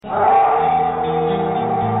There's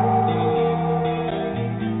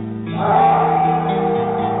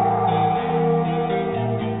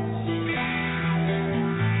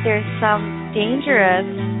some dangerous,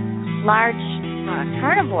 large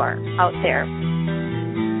carnivore out there.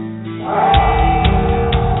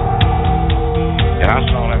 And I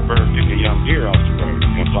saw that bird took a young deer off the road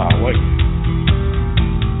and fly away.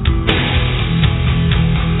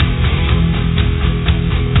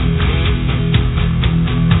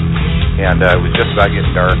 And it was just about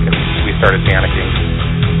getting dark, and we started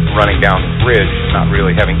panicking, running down this ridge, not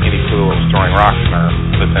really having any clue what was throwing rocks in our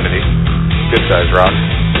vicinity, good-sized rocks.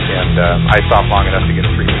 And I stopped long enough to get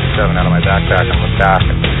a 357 out of my backpack and looked back,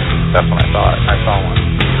 and that's when I saw one.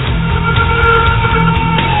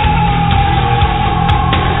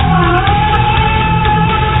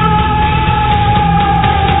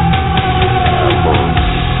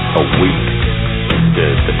 For a week,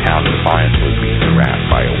 the town of Defiance was being harassed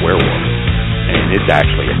by a werewolf, and it's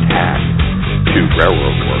actually attacked two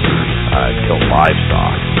railroad workers, killed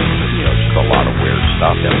livestock. Just a lot of weird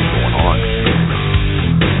stuff that was going on.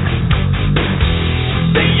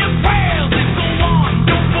 Say your prayers and go on.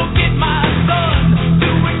 Don't forget my son to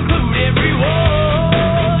include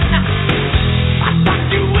everyone. I tuck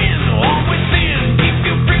you in, all within, keep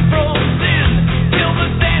you free from sin till the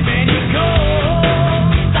Sandman he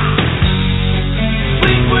comes.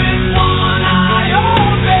 Sleep with one eye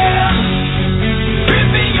open,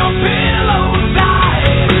 gripping your pillow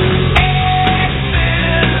tight.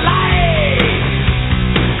 Exit light,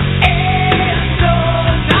 end the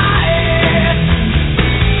night.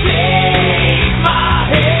 Take my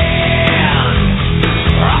hand,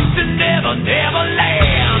 off to Never, Never Land.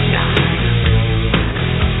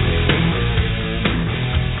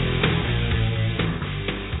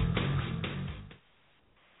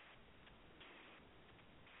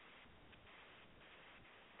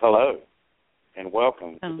 Hello, and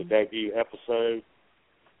welcome to the debut episode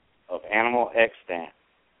of Animal Extant,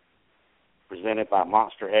 presented by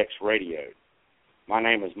Monster X Radio. My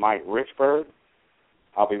name is Mike Richburg.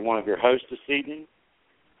 I'll be one of your hosts this evening,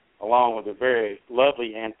 along with the very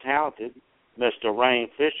lovely and talented Miss Dorraine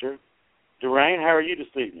Fisher. Dorraine, how are you this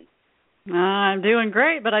evening? I'm doing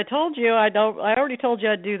great, but I told you I already told you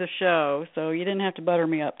I'd do the show, so you didn't have to butter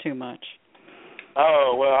me up too much.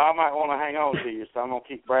 Oh, well, I might want to hang on to you, so I'm going to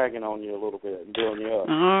keep bragging on you a little bit and building you up.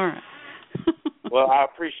 All right. Well, I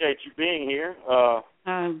appreciate you being here.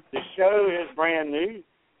 The show is brand new,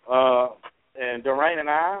 and Dorraine and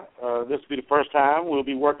I, this will be the first time we'll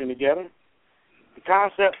be working together. The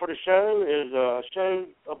concept for the show is a show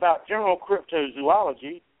about general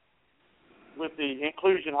cryptozoology with the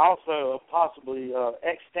inclusion also of possibly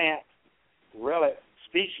extant relic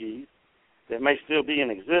species that may still be in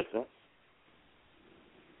existence.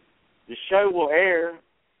 The show will air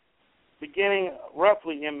beginning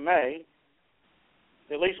roughly in May,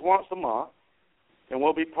 at least once a month, and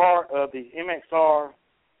will be part of the MXR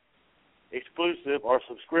exclusive or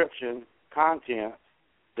subscription content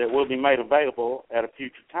that will be made available at a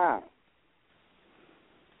future time.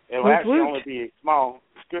 It will actually only be a small.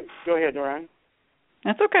 Go ahead, Dorraine.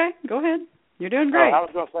 That's okay. Go ahead. You're doing great. I was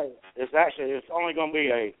going to say, it's only going to be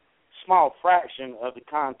a small fraction of the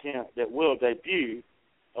content that will debut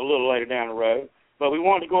a little later down the road. But we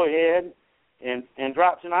wanted to go ahead and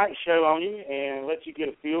drop tonight's show on you and let you get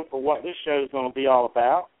a feel for what this show is going to be all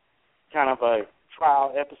about. Kind of a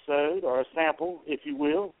trial episode or a sample, if you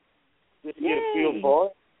will, just to get a feel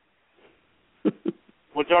for it.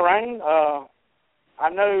 Well, Dorraine, I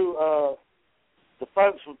know the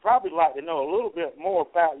folks would probably like to know a little bit more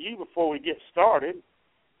about you before we get started.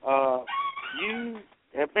 You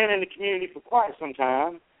have been in the community for quite some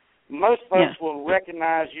time. Most folks will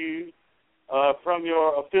recognize you from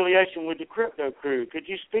your affiliation with the Crypto Crew. Could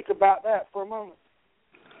you speak about that for a moment?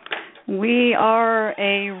 We are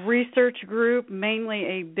a research group, mainly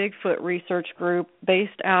a Bigfoot research group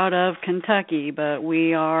based out of Kentucky, but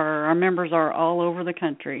our members are all over the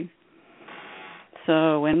country.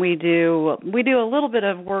 So, and we do a little bit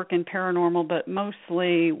of work in paranormal, but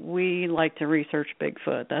mostly we like to research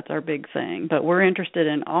Bigfoot. That's our big thing. But we're interested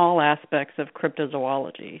in all aspects of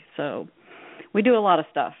cryptozoology. So we do a lot of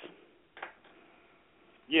stuff.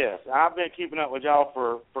 Yes, I've been keeping up with y'all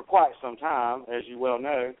for quite some time, as you well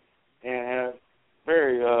know, and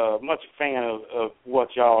very much a fan of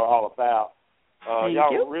what y'all are all about.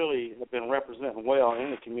 Y'all really have been representing well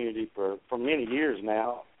in the community for many years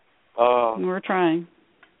now. We're trying.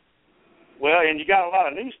 Well, and you got a lot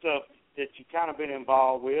of new stuff that you kind of been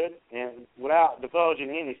involved with, and without divulging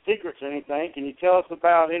any secrets or anything, can you tell us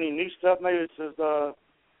about any new stuff maybe that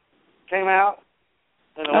came out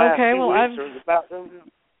in the last few weeks or about them?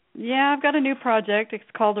 Yeah, I've got a new project. It's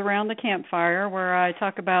called Around the Campfire, where I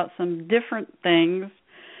talk about some different things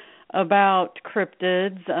about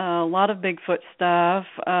cryptids, a lot of Bigfoot stuff,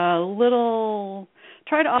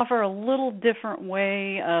 try to offer a little different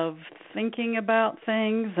way of thinking about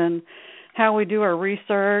things and how we do our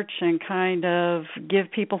research, and kind of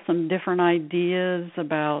give people some different ideas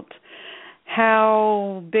about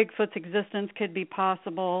how Bigfoot's existence could be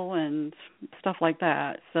possible and stuff like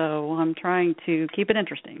that. So I'm trying to keep it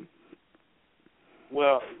interesting.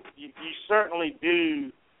 Well, you certainly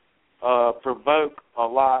do provoke a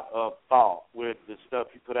lot of thought with the stuff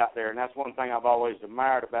you put out there, and that's one thing I've always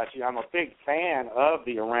admired about you. I'm a big fan of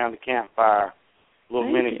the Around the Campfire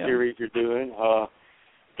little mini-series you're doing.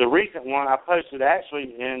 The recent one I posted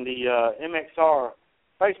actually in the MXR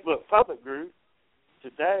Facebook public group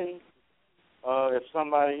today. If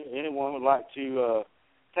anyone would like to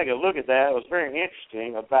take a look at that, it was very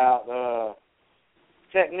interesting about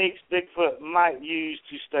techniques Bigfoot might use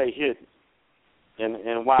to stay hidden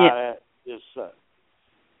and why that is so.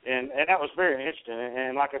 And that was very interesting,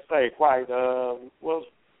 and like I say, quite was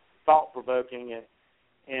thought-provoking,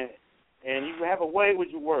 and you have a way with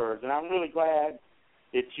your words, and I'm really glad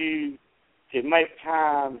that you could make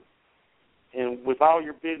time, and with all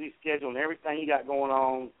your busy schedule and everything you got going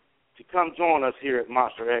on, to come join us here at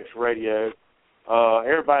Monster X Radio.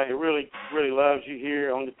 Everybody really, really loves you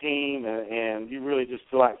here on the team, and you really just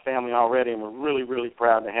feel like family already, and we're really, really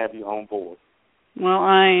proud to have you on board. Well,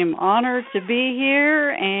 I'm honored to be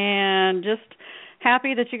here and just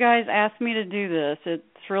happy that you guys asked me to do this.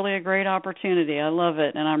 It's really a great opportunity. I love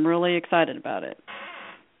it, and I'm really excited about it.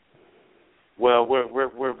 Well,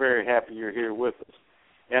 we're very happy you're here with us.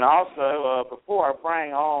 And also, before I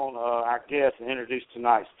bring on our guest and introduce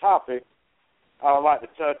tonight's topic, I would like to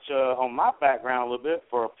touch on my background a little bit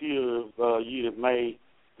for a few of you that may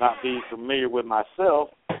not be familiar with myself.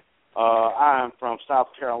 I am from South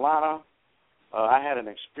Carolina. I had an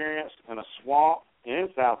experience in a swamp in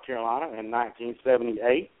South Carolina in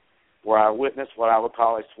 1978 where I witnessed what I would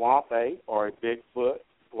call a swamp ape or a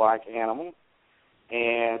Bigfoot-like animal.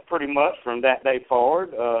 And pretty much from that day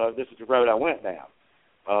forward, this is the road I went down.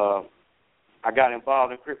 I got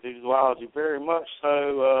involved in cryptozoology very much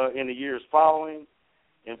so in the years following,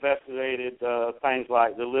 investigated things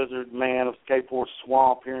like the lizard man of Scape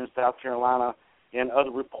Swamp here in South Carolina and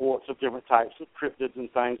other reports of different types of cryptids and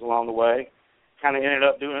things along the way. Kind of ended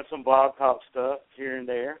up doing some blog talk stuff here and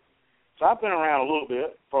there. So I've been around a little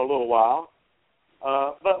bit for a little while.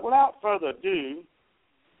 But without further ado,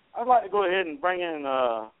 I'd like to go ahead and bring in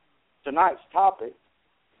tonight's topic.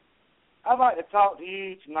 I'd like to talk to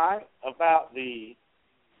you tonight about the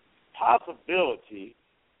possibility.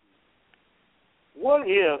 What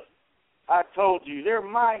if I told you there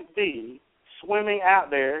might be swimming out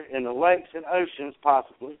there in the lakes and oceans,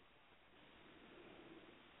 possibly,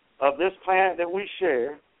 of this planet that we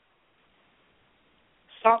share,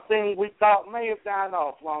 something we thought may have died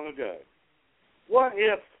off long ago? What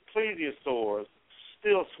if plesiosaurs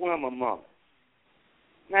still swim among us?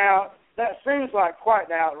 Now, that seems like quite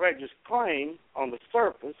an outrageous claim on the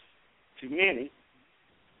surface to many,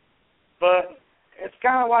 but it's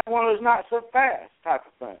kind of like one of those not so fast type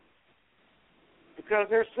of things, because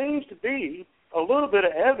there seems to be a little bit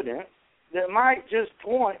of evidence that might just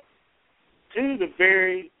point to the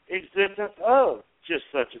very existence of just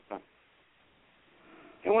such a thing.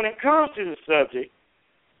 And when it comes to the subject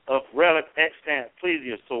of relic extant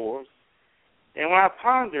plesiosaurs, and when I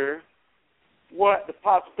ponder what the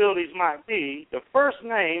possibilities might be, the first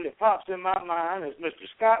name that pops in my mind is Mr.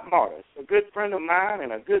 Scott Mardis, a good friend of mine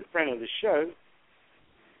and a good friend of the show.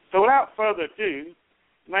 So without further ado,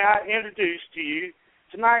 may I introduce to you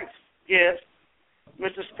tonight's guest,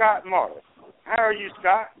 Mr. Scott Mardis. How are you,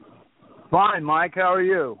 Scott? Fine, Mike. How are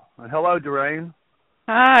you? And hello, Dorraine.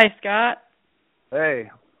 Hi, Scott. Hey.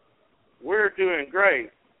 We're doing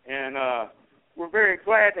great, and we're very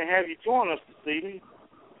glad to have you join us this evening.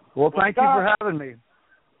 Well, thank you for having me.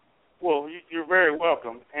 Well, you're very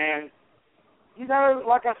welcome. And, you know,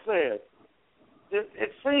 like I said,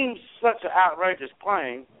 it seems such an outrageous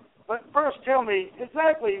claim, but first tell me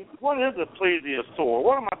exactly what is a plesiosaur?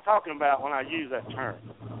 What am I talking about when I use that term?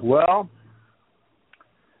 Well,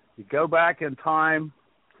 you go back in time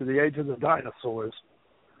to the age of the dinosaurs,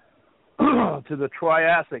 to the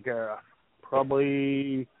Triassic era,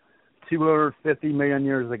 probably 250 million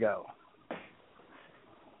years ago.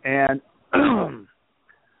 And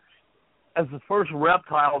as the first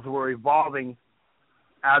reptiles were evolving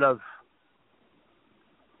out of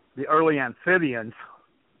the early amphibians,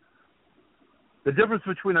 the difference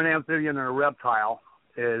between an amphibian and a reptile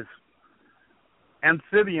is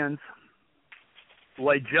amphibians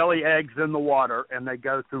lay jelly eggs in the water, and they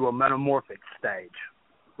go through a metamorphic stage,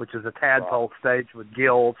 which is a tadpole stage with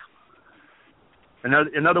gills.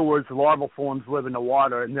 In other words, the larval forms live in the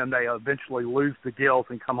water, and then they eventually lose the gills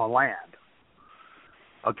and come on land.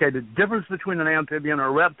 Okay, the difference between an amphibian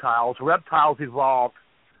or reptiles evolved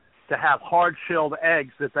to have hard-shelled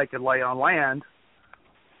eggs that they could lay on land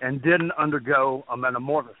and didn't undergo a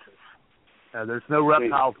metamorphosis. There's no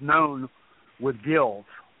reptiles known with gills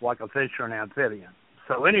like a fish or an amphibian.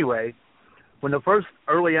 So anyway, when the first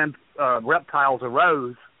early reptiles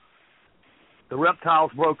arose, the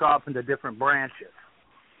reptiles broke off into different branches.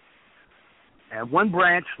 And one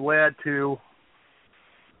branch led to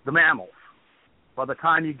the mammals. By the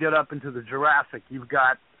time you get up into the Jurassic, you've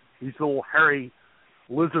got these little hairy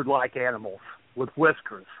lizard-like animals with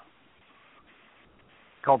whiskers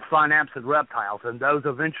called synapsid reptiles, and those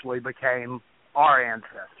eventually became our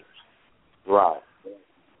ancestors. Right.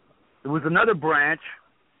 There was another branch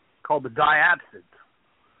called the diapsids,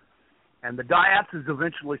 and the diapsids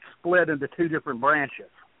eventually split into two different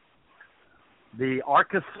branches, the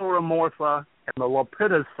Archosauromorpha and the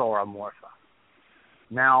Lepidosauromorpha.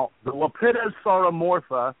 Now, the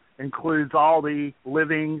Lepidosauromorpha includes all the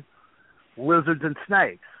living lizards and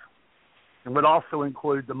snakes, and would also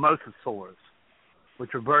include the mosasaurs,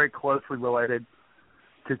 which are very closely related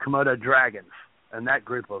to Komodo dragons and that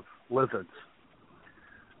group of lizards.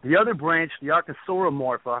 The other branch, the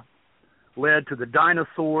Archosauromorpha, led to the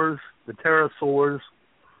dinosaurs, the pterosaurs,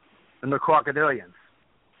 and the crocodilians.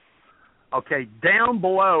 Okay, down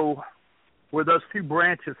below where those two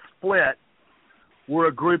branches split were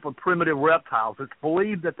a group of primitive reptiles. It's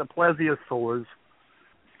believed that the plesiosaurs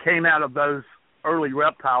came out of those early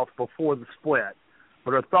reptiles before the split,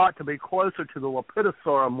 but are thought to be closer to the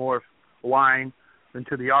Lepidosauromorph line than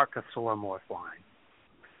to the Archosauromorph line.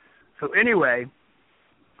 So anyway,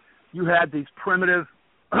 you had these primitive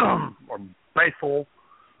or basal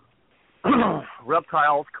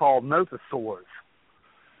reptiles called nothosaurs,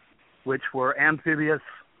 which were amphibious,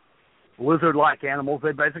 lizard-like animals.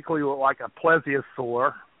 They basically look like a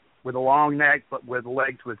plesiosaur with a long neck but with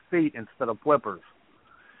legs with feet instead of flippers.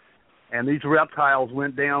 And these reptiles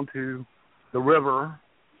went down to the river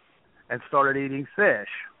and started eating fish.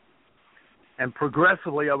 And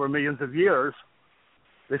progressively over millions of years,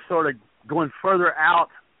 they started going further out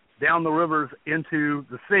down the rivers into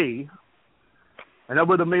the sea. And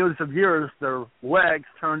over the millions of years, their legs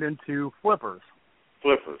turned into flippers.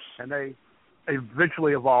 And they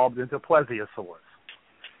eventually evolved into plesiosaurs.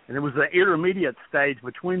 And it was the intermediate stage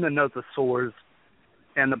between the nothosaurs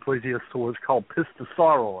and the plesiosaurs called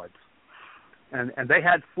pistosauroids. And they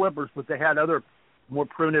had flippers, but they had other more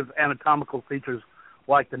primitive anatomical features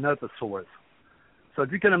like the nothosaurs. So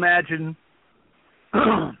if you can imagine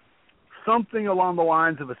something along the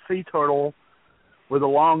lines of a sea turtle with a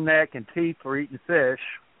long neck and teeth for eating fish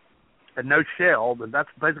and no shell, then that's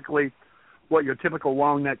basically what your typical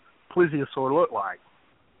long-necked plesiosaur looked like.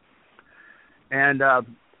 And a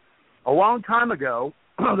long time ago,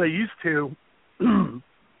 they used to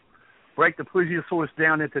break the plesiosaurs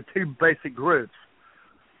down into two basic groups,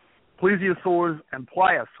 plesiosaurs and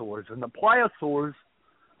pliosaurs. And the pliosaurs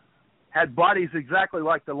had bodies exactly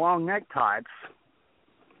like the long-neck types,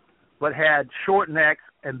 but had short necks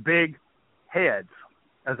and big heads,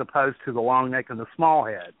 as opposed to the long neck and the small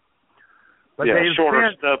head. But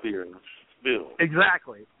shorter, stubbier build.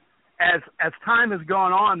 Exactly. As time has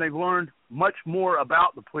gone on, they've learned much more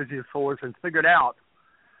about the plesiosaurs and figured out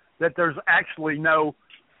that there's actually no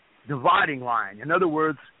dividing line. In other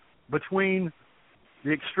words, between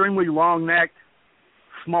the extremely long-necked,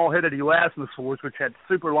 small-headed elasmosaurs, which had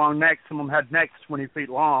super long necks, some of them had necks 20 feet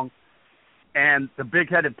long, and the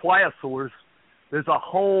big-headed pliosaurs, there's a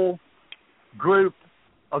whole group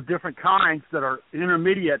of different kinds that are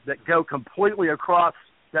intermediate that go completely across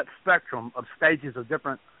that spectrum of stages of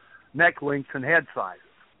different neck lengths and head sizes.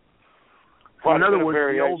 So in other words,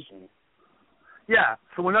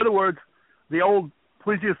 so in other words, the old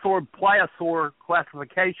plesiosaur pliosaur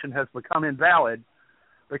classification has become invalid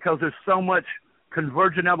because there's so much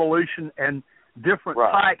convergent evolution and different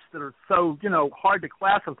types that are so, hard to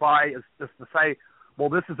classify as just to say, well,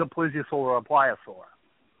 this is a plesiosaur or a pliosaur.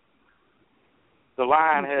 The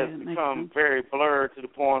line has become very blurred to the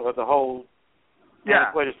point of the whole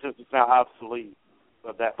antiquated system is now obsolete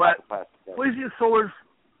of that type of classification. Plesiosaurs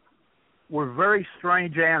were very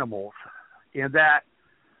strange animals in that,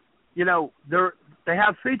 they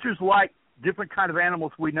have features like different kind of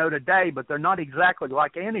animals we know today, but they're not exactly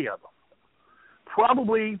like any of them.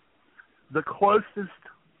 Probably the closest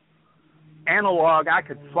analog I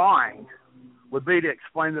could find would be to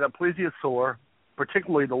explain that a plesiosaur,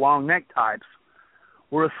 particularly the long neck types,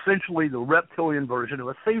 were essentially the reptilian version of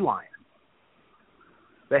a sea lion.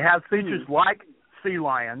 They have features like sea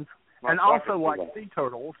lions and also like sea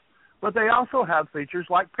turtles, but they also have features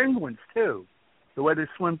like penguins, too, the way they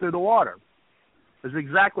swim through the water. It's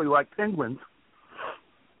exactly like penguins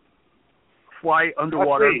fly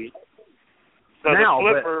underwater. I see. So now,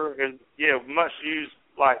 the flipper is much used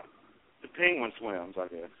like the penguin swims, I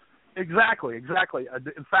guess. Exactly.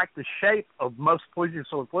 In fact, the shape of most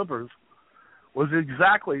plesiosaur flippers was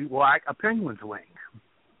exactly like a penguin's wing.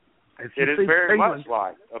 It is very much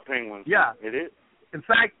like a penguin's wing. It is. In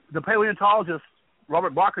fact, the paleontologist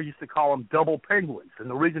Robert Barker used to call them double penguins, and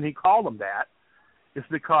the reason he called them that is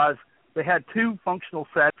because they had two functional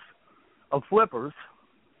sets of flippers,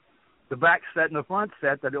 the back set and the front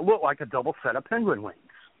set, that it looked like a double set of penguin wings.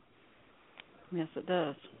 Yes, it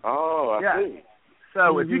does. Oh, I see.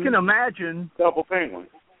 So if you can imagine... Double penguin.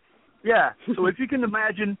 Yeah, so if you can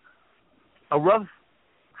imagine a rough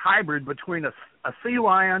hybrid between a sea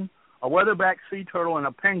lion, a leatherback sea turtle, and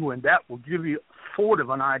a penguin, that will give you sort of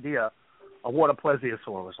an idea of what a plesiosaur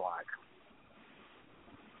was like.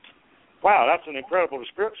 Wow, that's an incredible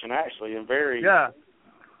description, actually, and very vivid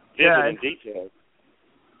and detailed.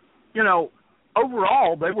 You know,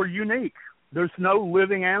 overall, they were unique. There's no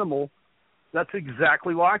living animal that's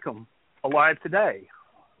exactly like them alive today.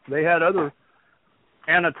 They had other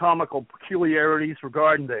anatomical peculiarities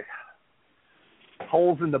regarding the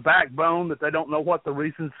holes in the backbone that they don't know what the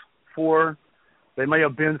reasons for. They may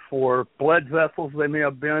have been for blood vessels. They may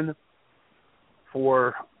have been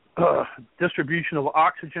for distribution of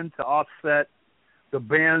oxygen to offset the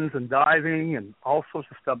bends and diving and all sorts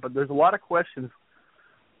of stuff. But there's a lot of questions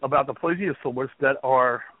about the plesiosaurs that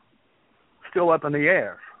are still up in the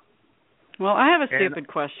air. Well, I have a stupid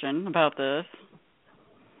question about this.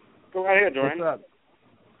 Go right ahead, Dorraine. What's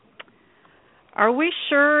up? Are we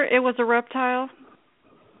sure it was a reptile?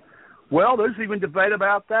 Well, there's even debate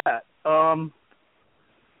about that. The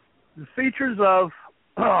features of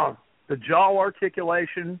the jaw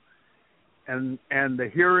articulation and the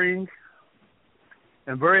hearing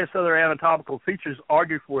and various other anatomical features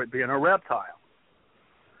argue for it being a reptile.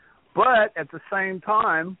 But at the same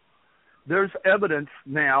time, there's evidence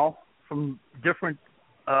now from different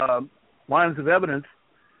lines of evidence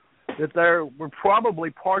that they were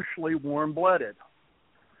probably partially warm-blooded,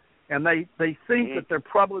 and they think that they're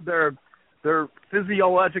probably their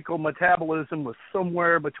physiological metabolism was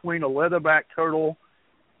somewhere between a leatherback turtle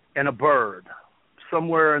and a bird,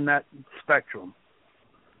 somewhere in that spectrum.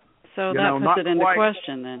 So that puts it into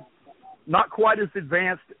question then. Not quite as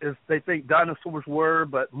advanced as they think dinosaurs were,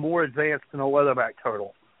 but more advanced than a leatherback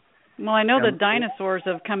turtle. Well, I know that dinosaurs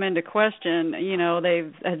have come into question. You know,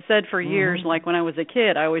 they've had said for years, like when I was a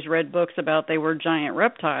kid, I always read books about they were giant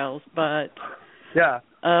reptiles, but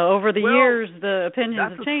over the years, the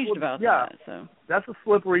opinions have changed about that. So that's a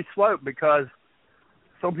slippery slope because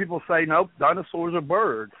some people say, nope, dinosaurs are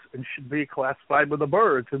birds and should be classified with the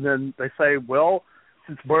birds. And then they say, well,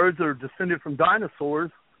 since birds are descended from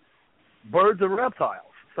dinosaurs, birds are reptiles.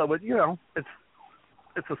 So, it's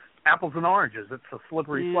apples and oranges. It's a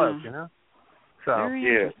slippery slope, you know? So, very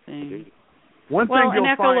interesting. One thing you'll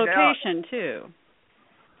and echolocation, too.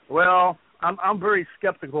 Well, I'm very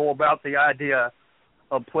skeptical about the idea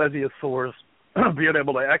of plesiosaurs being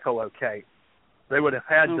able to echolocate. They would have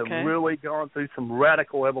had to really gone through some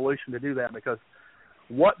radical evolution to do that because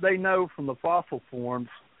what they know from the fossil forms,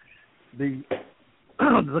 the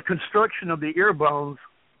construction of the ear bones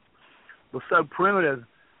was so primitive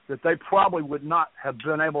that they probably would not have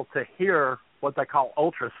been able to hear what they call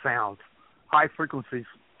ultrasounds, high frequencies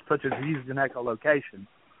such as used in echolocation.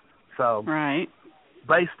 So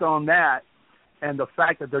based on that and the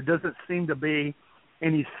fact that there doesn't seem to be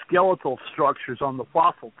any skeletal structures on the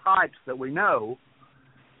fossil types that we know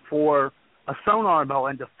for a sonar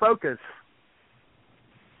melon to focus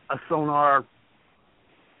a sonar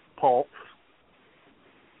pulse.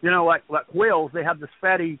 You know, like whales, they have this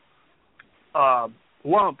fatty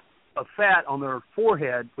lump of fat on their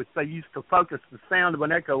forehead, which they use to focus the sound of an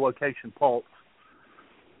echolocation pulse.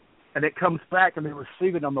 And it comes back and they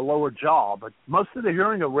receive it on the lower jaw. But most of the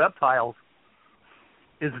hearing of reptiles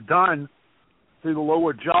is done through the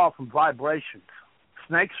lower jaw from vibrations.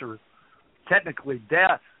 Snakes are technically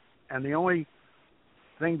deaf, and the only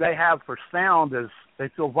thing they have for sound is they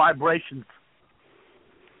feel vibrations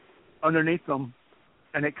underneath them,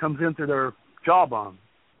 and it comes into their jawbone.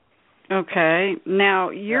 Okay. Now,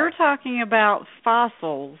 you're talking about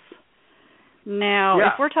fossils. Now,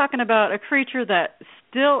 if we're talking about a creature that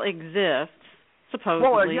still exists, supposedly.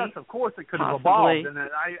 Well, yes, of course it could have evolved, and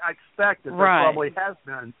I expect that there probably has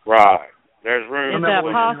been. Right. There's room. Is that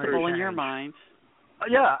possible in your mind?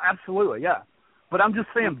 Yeah, absolutely, yeah. But I'm just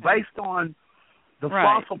saying, based on the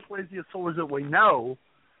fossil plesiosaurs that we know,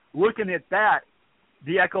 looking at that,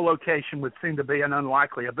 the echolocation would seem to be an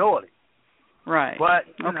unlikely ability. Right. But,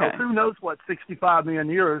 you know, who knows what 65 million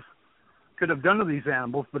years could have done to these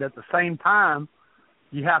animals, but at the same time,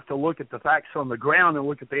 you have to look at the facts on the ground and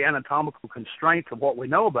look at the anatomical constraints of what we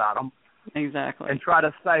know about them. Exactly. And try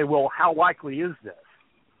to say, well, how likely is this?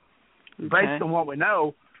 Okay. Based on what we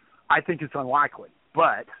know, I think it's unlikely.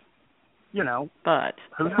 But, you know,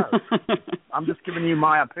 who knows? I'm just giving you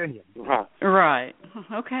my opinion. Right.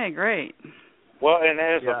 Okay, great. Well, and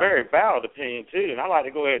it's a very valid opinion, too, and I'd like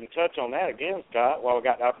to go ahead and touch on that again, Scott, while we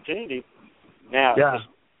got the opportunity. Now,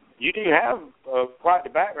 you do have quite the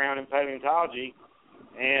background in paleontology,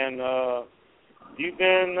 and you've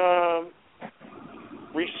been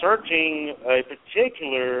researching a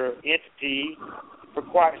particular entity for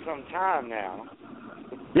quite some time now.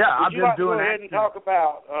 Yeah, I've been Would you like to doing go ahead and talk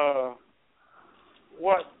about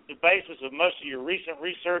what the basis of most of your recent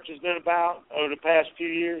research has been about over the past few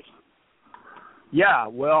years? Yeah,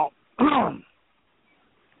 well,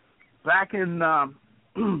 back in the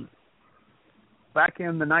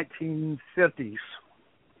 1950s,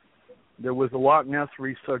 there was a Loch Ness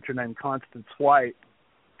researcher named Constance White,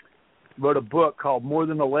 wrote a book called More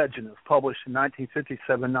Than a Legend. It was published in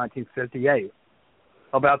 1957-1958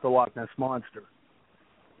 about the Loch Ness Monster.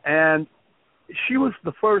 And she was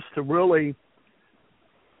the first to really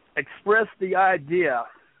express the idea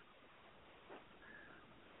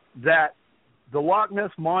that the Loch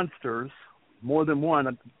Ness monsters, more than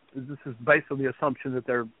one, this is based on the assumption that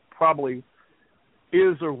there probably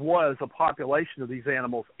is or was a population of these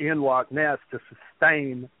animals in Loch Ness to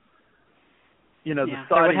sustain, you know, the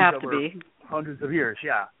sightings over hundreds of years.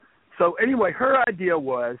 Yeah. So anyway, her idea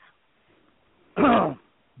was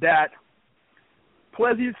that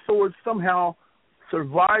plesiosaurs somehow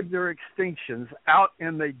survived their extinctions out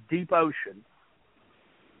in the deep ocean,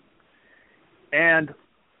 and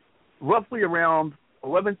roughly around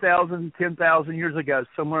 11,000, 10,000 years ago,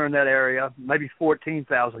 somewhere in that area, maybe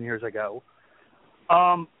 14,000 years ago,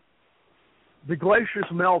 the glaciers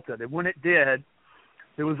melted, and when it did,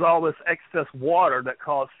 there was all this excess water that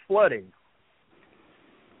caused flooding.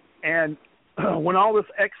 And when all this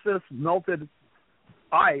excess melted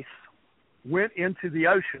ice went into the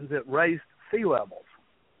oceans, it raised sea levels.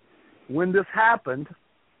 When this happened,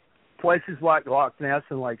 places like Loch Ness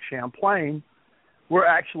and Lake Champlain were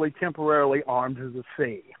actually temporarily armed to the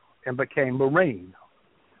sea and became marine.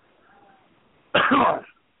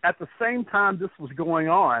 At the same time this was going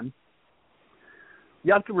on,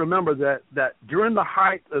 you have to remember that during the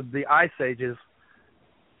height of the ice ages,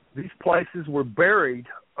 these places were buried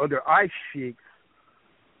under ice sheets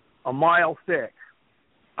a mile thick.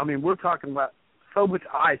 I mean, we're talking about so much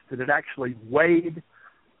ice that it actually weighed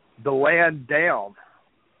the land down.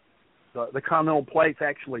 The continental plates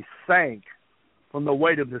actually sank from the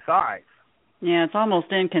weight of this ice. Yeah, it's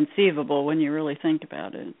almost inconceivable when you really think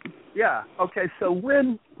about it. Yeah. Okay, so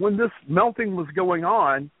when this melting was going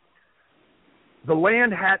on, the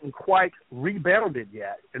land hadn't quite rebounded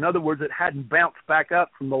yet. In other words, it hadn't bounced back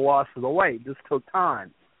up from the loss of the weight. This took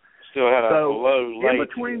time. Still had a low in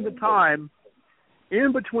between the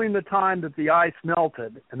time that the ice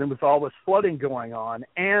melted and there was all this flooding going on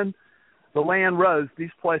and the land rose,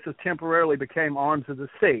 these places temporarily became arms of the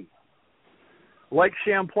sea. Lake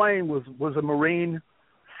Champlain was a marine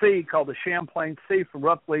sea called the Champlain Sea for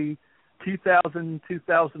roughly 2,000,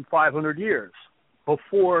 2,500 years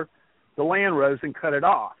before the land rose and cut it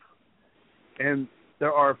off. And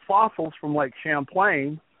there are fossils from Lake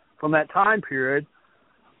Champlain from that time period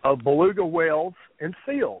of beluga whales and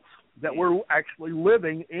seals that were actually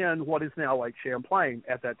living in what is now Lake Champlain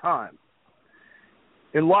at that time.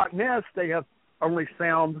 In Loch Ness, they have only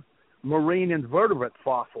found marine invertebrate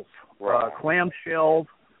fossils, clam shells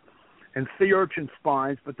and sea urchin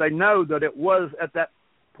spines, but they know that it was, at that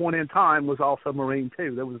point in time, was also marine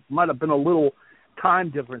too. There might have been a little time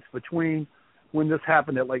difference between when this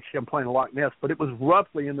happened at Lake Champlain and Loch Ness, but it was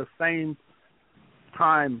roughly in the same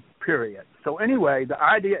time period. So anyway, the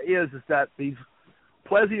idea is that these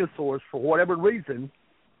plesiosaurs, for whatever reason,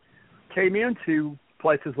 came into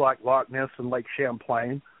places like Loch Ness and Lake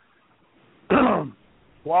Champlain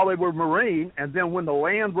while they were marine, and then when the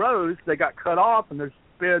land rose, they got cut off, and there's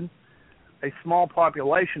been a small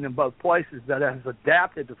population in both places that has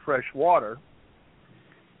adapted to fresh water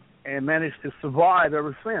and managed to survive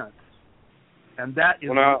ever since. And that is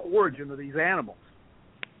the origin of these animals.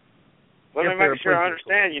 Let me make sure I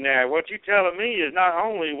understand you now. What you're telling me is not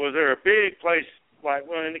only was there a big place, like,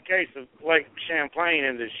 well, in the case of Lake Champlain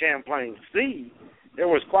and the Champlain Sea, there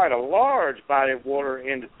was quite a large body of water,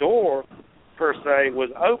 and the door, per se, was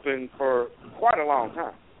open for quite a long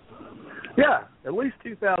time. Yeah, at least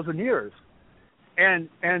 2,000 years. And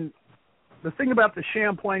the thing about the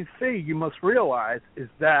Champlain Sea you must realize is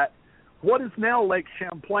that what is now Lake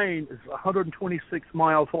Champlain is 126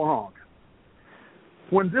 miles long.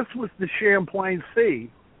 When this was the Champlain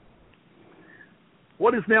Sea,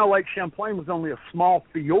 what is now Lake Champlain was only a small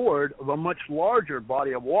fjord of a much larger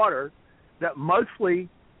body of water that mostly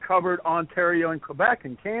covered Ontario and Quebec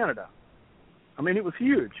in Canada. I mean, it was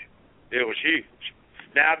huge. It was huge.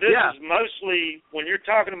 Now, this is mostly, when you're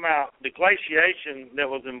talking about the glaciation that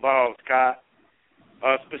was involved, Scott,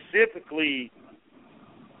 specifically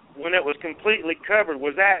when it was completely covered,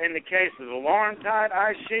 was that in the case of the Laurentide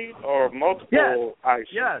ice sheet or multiple ice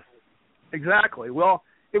sheets? Yes, exactly. Well,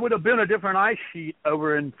 it would have been a different ice sheet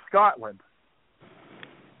over in Scotland.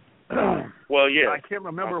 Well, yes. I can't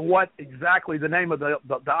remember what exactly the name of the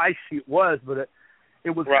ice sheet was, but it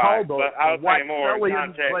was called the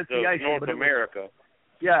White-Felian Glaciation. North America.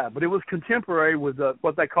 But it was contemporary with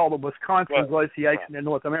what they call the Wisconsin Glaciation in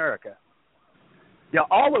North America. Yeah,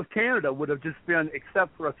 all of Canada would have just been,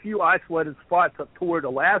 except for a few isolated spots up toward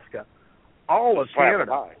Alaska, all of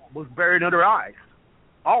Canada was buried under ice.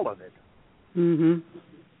 All of it. Mhm.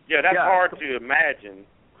 Yeah, that's hard to imagine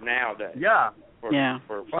nowadays. Yeah. For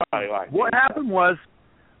somebody like what happened was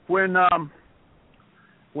when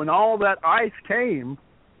all that ice came,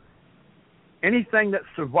 anything that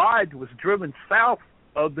survived was driven south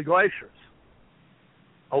of the glaciers.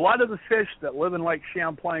 A lot of the fish that live in Lake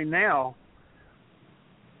Champlain now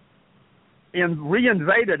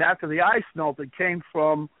reinvaded after the ice melted came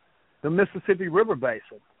from the Mississippi River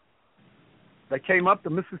basin. They came up the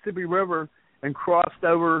Mississippi River and crossed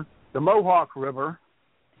over the Mohawk River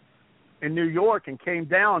in New York and came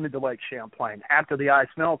down into Lake Champlain after the ice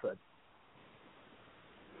melted.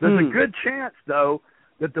 There's a good chance, though,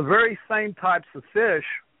 that the very same types of fish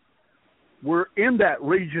were in that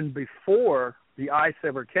region before the ice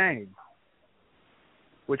ever came,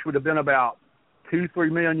 which would have been about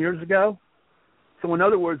 2-3 million years ago. So in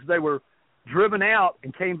other words, they were driven out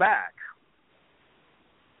and came back.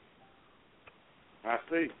 I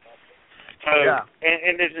see. So,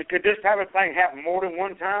 and could this type of thing happen more than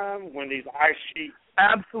one time when these ice sheets?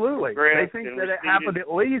 Absolutely. They think that it happened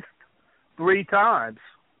at least 3 times.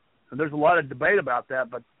 And there's a lot of debate about that,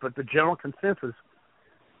 but the general consensus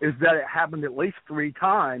is that it happened at least 3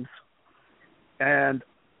 times. And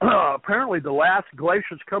apparently the last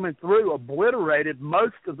glaciers coming through obliterated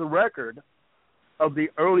most of the record of the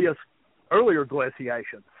earlier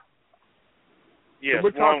glaciations. Yes, so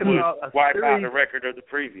we're talking about a wipe series, out the record of the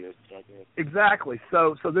previous, I guess. Exactly.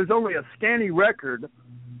 So there's only a scanty record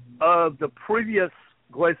of the previous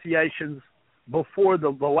glaciations before the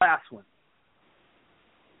last one.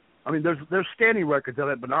 I mean, there's scanty records of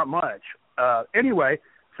it, but not much. Anyway,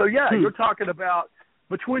 so you're talking about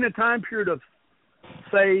between a time period of,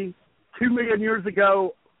 say, 2 million years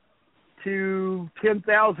ago to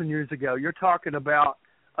 10,000 years ago, you're talking about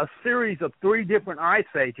a series of 3 different ice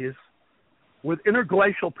ages with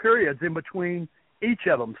interglacial periods in between each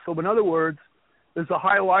of them. So in other words, there's a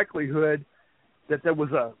high likelihood that there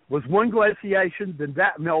was one glaciation, then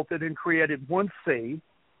that melted and created one sea.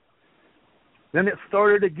 Then it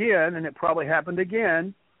started again, and it probably happened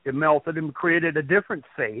again. It melted and created a different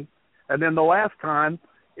sea. And then the last time,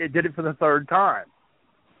 it did it for the 3rd time.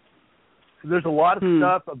 So there's a lot of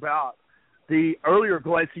stuff about the earlier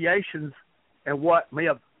glaciations and what may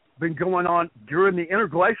have been going on during the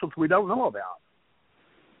interglacials we don't know about,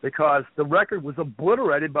 because the record was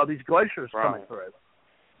obliterated by these glaciers coming through.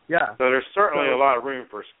 Yeah. So there's certainly a lot of room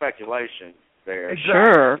for speculation there. Exactly.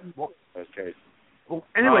 Sure. Okay. Well,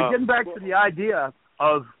 anyway, getting back to the idea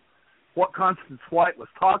of what Constance White was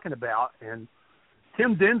talking about, and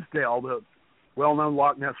Tim Dinsdale, the well-known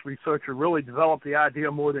Loch Ness researcher, really developed the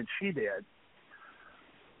idea more than she did.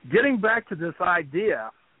 Getting back to this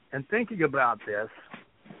idea and thinking about this,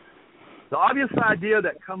 the obvious idea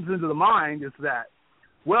that comes into the mind is that,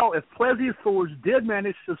 well, if plesiosaurs did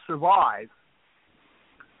manage to survive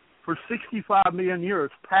for 65 million years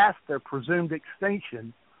past their presumed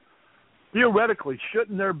extinction, theoretically,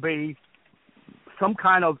 shouldn't there be some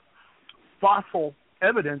kind of fossil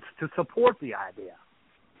evidence to support the idea?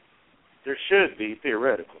 There should be,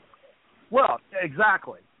 theoretically. Well,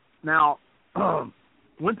 exactly. Now,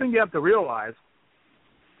 one thing you have to realize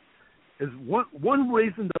is one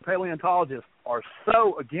reason the paleontologists are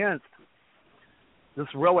so against this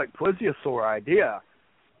Relict Plesiosaur idea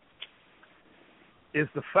is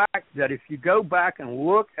the fact that if you go back and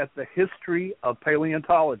look at the history of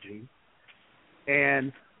paleontology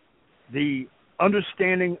and the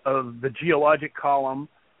understanding of the geologic column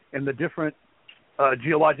and the different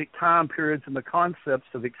geologic time periods and the concepts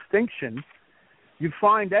of extinction, you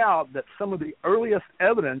find out that some of the earliest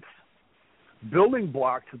evidence building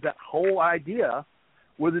blocks of that whole idea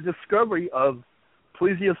were the discovery of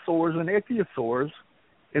plesiosaurs and ichthyosaurs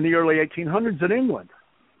in the early 1800s in England.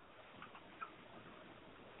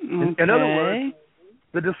 Okay. In other words,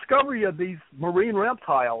 the discovery of these marine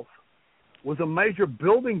reptiles was a major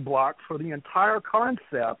building block for the entire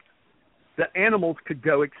concept that animals could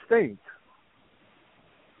go extinct.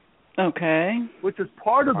 Okay. Which is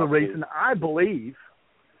part of the reason I believe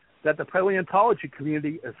that the paleontology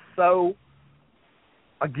community is so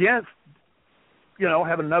against,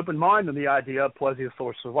 having an open mind on the idea of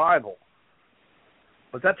plesiosaur survival.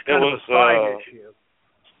 But that's kind of a side issue.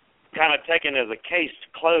 Kind of taken as a case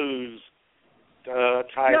closed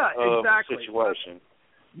type of situation.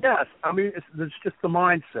 Yes, I mean, it's just the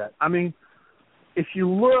mindset. I mean, if you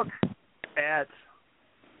look at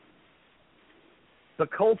the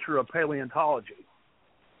culture of paleontology,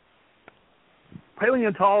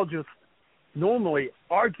 paleontologists normally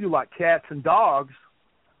argue like cats and dogs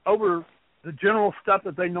over the general stuff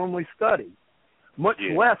that they normally study, much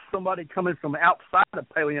less somebody coming from outside of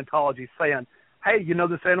paleontology saying, hey,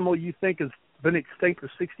 this animal you think has been extinct for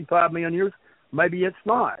 65 million years, maybe it's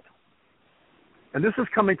not. And this is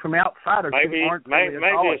coming from outsiders who aren't paleontologists.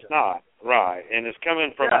 Maybe it's not, right. And it's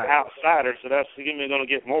coming from an outsider, so that's going to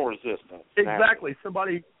get more resistance. Exactly.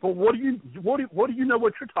 Somebody, but what do you know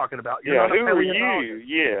what you're talking about? You're not who are you?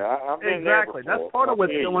 Yeah, I've been exactly. There before. That's part of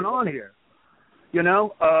what's going on here.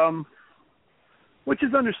 Which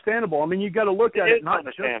is understandable. I mean, you got to look at it not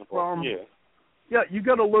just from you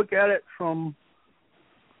got to look at it from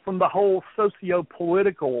the whole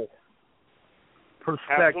socio-political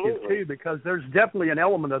perspective too, because there's definitely an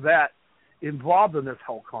element of that involved in this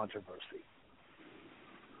whole controversy.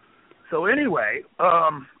 So anyway,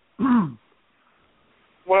 well,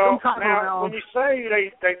 now when you say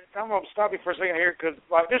they, I'm going to stop you for a second here because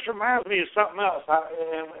this reminds me of something else,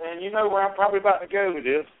 and you know where I'm probably about to go with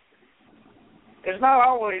this. It's not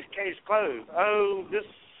always case closed. Oh, this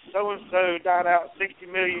so-and-so died out 60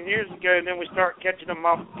 million years ago, and then we start catching them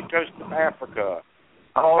off the coast of Africa.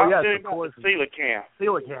 Oh, yes, of course. Coelacanth.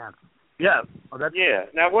 Coelacanth. Yeah. Well,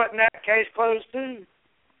 Now, wasn't that case closed, too?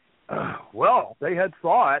 Well, they had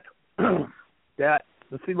thought that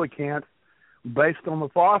the coelacanth, based on the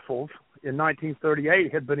fossils in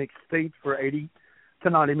 1938, had been extinct for 80 to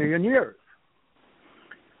 90 million years.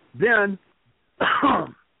 Then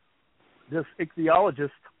this ichthyologist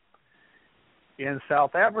in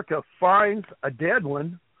South Africa finds a dead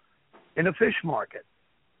one in a fish market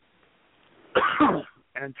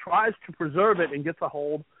and tries to preserve it and gets a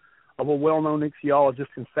hold of a well-known ichthyologist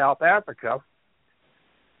in South Africa.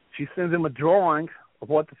 She sends him a drawing of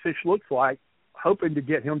what the fish looks like, hoping to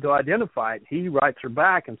get him to identify it. He writes her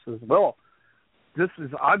back and says, well, this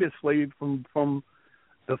is obviously from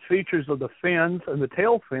the features of the fins and the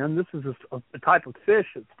tail fin, this is a type of fish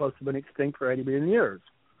that's supposed to have been extinct for 80 million years,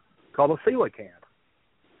 called a coelacanth.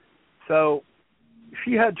 So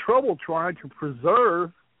she had trouble trying to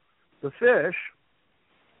preserve the fish,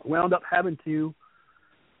 wound up having to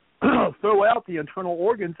throw out the internal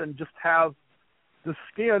organs and just have the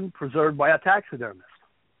skin preserved by a taxidermist.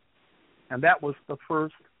 And that was the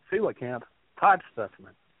first coelacanth type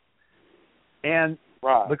specimen. And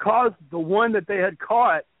because the one that they had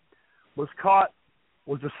caught was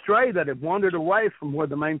a stray that had wandered away from where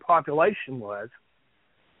the main population was,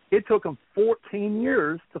 it took them 14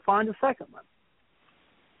 years to find a second one.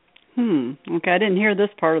 Okay, I didn't hear this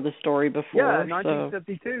part of the story before. Yeah, in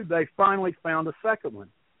 1952, they finally found a second one.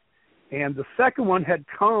 And the second one had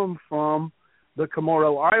come from the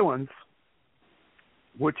Comoro Islands,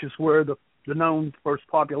 which is where the known first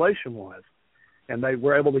population was. And they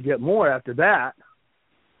were able to get more after that.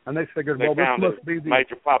 And they figured, this must be the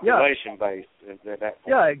major population base at that point.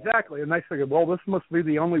 Yeah, exactly. And they figured, this must be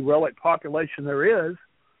the only relic population there is.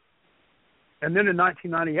 And then in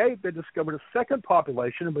 1998, they discovered a second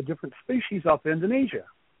population of a different species off Indonesia.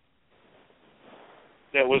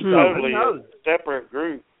 That was totally a separate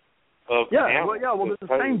group of animals. It's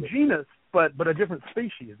the same genus, but a different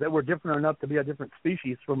species. They were different enough to be a different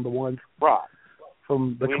species from the ones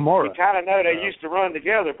from the Comoro. We kind of know they used to run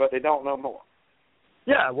together, but they don't know more.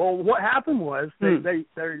 Yeah, well, what happened was they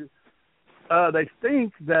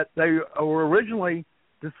think that they were originally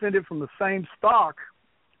descended from the same stock,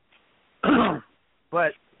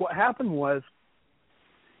 but what happened was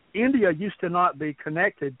India used to not be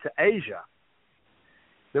connected to Asia.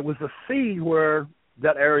 There was a sea where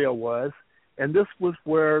that area was, and this was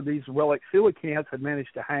where these relic coelacanths had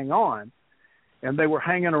managed to hang on. and they were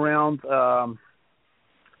hanging around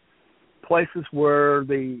places where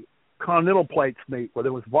the continental plates meet, where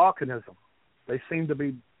there was volcanism. They seemed to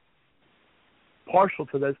be partial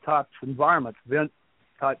to those types of environments,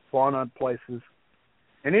 vent-type fauna places.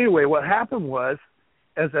 And anyway, what happened was,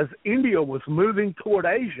 as India was moving toward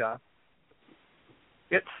Asia,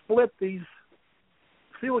 it split these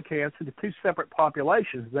coelacanths into two separate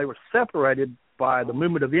populations. They were separated by the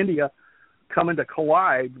movement of India coming to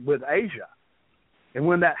collide with Asia. And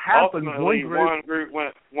when that happened, one group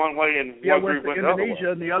went one way and one group went to the other Indonesia,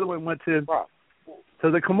 way. And the other one went to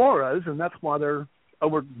the Comoros, and that's why they're,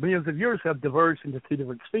 over millions of years, have diverged into two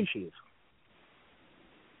different species.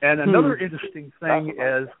 And another interesting thing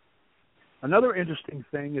is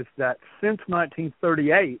that since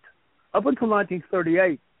 1938, up until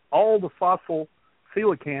 1938, all the fossil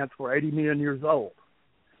coelacanths were 80 million years old.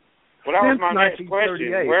 Well, that was my next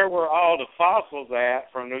question. Where were all the fossils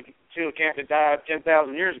at from the coelacanth that died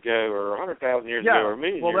 10,000 years ago or 100,000 years ago or a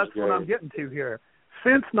million years ago? Well, that's what I'm getting to here.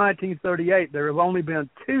 Since 1938, there have only been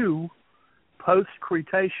two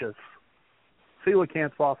post-Cretaceous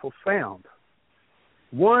coelacanth fossils found.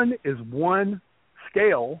 One is one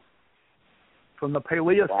scale from the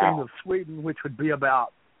Paleocene of Sweden, which would be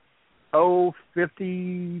about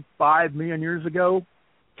 55 million years ago.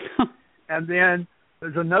 And then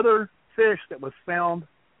there's another fish that was found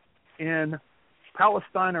in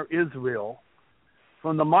Palestine or Israel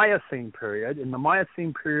from the Miocene period. And the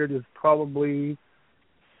Miocene period is probably,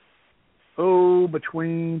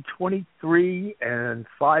 between 23 and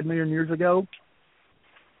 5 million years ago.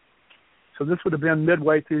 So this would have been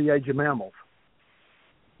midway through the age of mammals.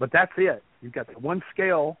 But that's it. You've got the one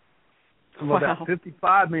scale from about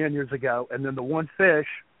 55 million years ago, and then the one fish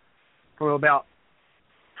from about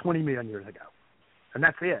 20 million years ago. And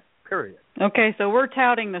that's it, period. Okay, so we're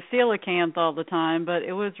touting the coelacanth all the time, but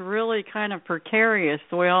it was really kind of precarious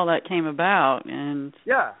the way all that came about. And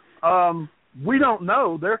we don't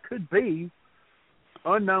know. There could be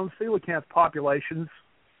unknown coelacanth populations,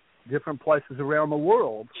 different places around the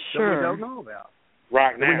world that we don't know about.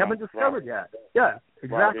 Right now. We haven't discovered yet. Yeah,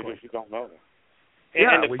 exactly. Right, we don't know them.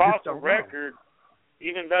 And the fossil record,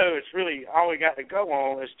 even though it's really all we got to go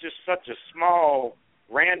on, it's just such a small,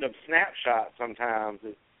 random snapshot sometimes.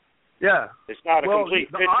 It's not a complete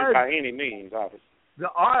picture by any means, obviously. The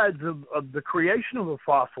odds of the creation of a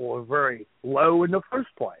fossil are very low in the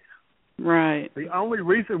first place. Right. The only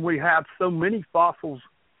reason we have so many fossils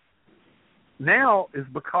now is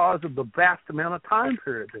because of the vast amount of time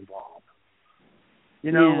periods involved.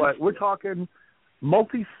 You know, like we're talking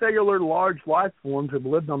multicellular large life forms have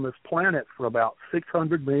lived on this planet for about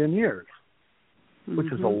 600 million years, which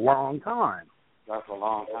is a long time. That's a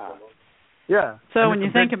long time. Yeah. So when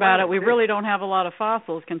you think about it, we really don't have a lot of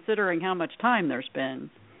fossils considering how much time there's been.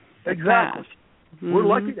 Exactly. We're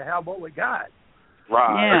lucky to have what we got.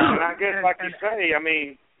 Right. Yeah. And I guess, like you say, I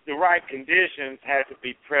mean, the right conditions have to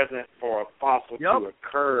be present for a fossil to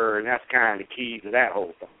occur, and that's kind of the key to that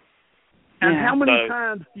whole thing. And how many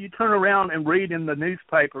times do you turn around and read in the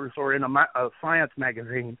newspapers or in a science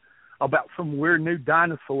magazine about some weird new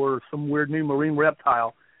dinosaur or some weird new marine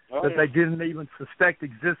reptile that they didn't even suspect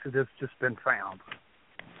existed has just been found?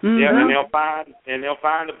 Yeah, and they'll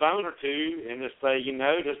find a bone or two and just say,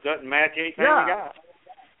 this doesn't match anything we got.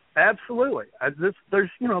 Absolutely. There's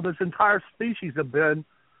entire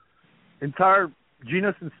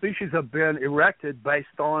genus and species have been erected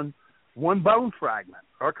based on one bone fragment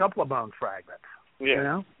or a couple of bone fragments.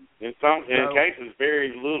 Yeah. In cases,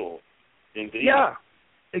 very little indeed. Yeah,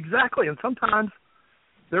 exactly. And sometimes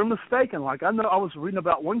they're mistaken. Like I was reading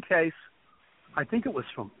about one case, I think it was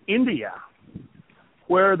from India,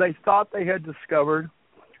 where they thought they had discovered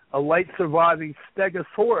a late surviving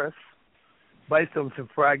Stegosaurus based on some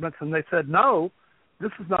fragments, and they said, no,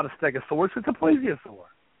 this is not a Stegosaurus, it's a Plesiosaur.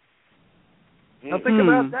 Now think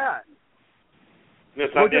about that. This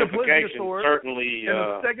identification certainly... and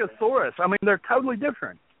a Stegosaurus. I mean, they're totally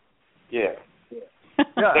different. Yeah.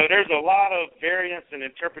 So there's a lot of variance and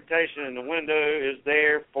interpretation, and the window is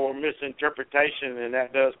there for misinterpretation, and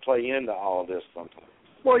that does play into all this sometimes.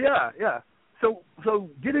 Well, yeah. So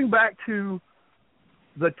getting back to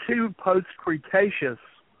the two post-Cretaceous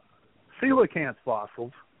coelacanth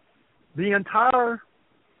fossils, the entire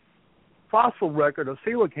fossil record of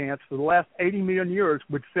coelacanths for the last 80 million years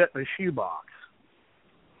would fit in a shoebox.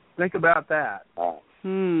 Think about that.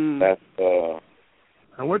 That's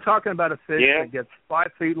and we're talking about a fish that gets 5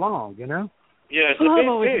 feet long, Yeah, it's I've a big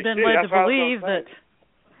always fish, been too. led That's to believe that.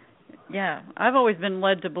 Yeah, I've always been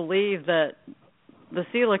led to believe that the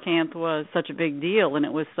coelacanth was such a big deal, and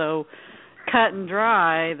it was so cut and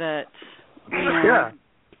dry that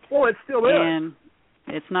Well, it still is. And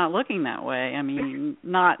it's not looking that way. I mean,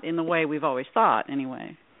 not in the way we've always thought,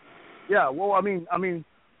 anyway. Yeah, well, I mean,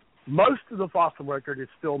 most of the fossil record is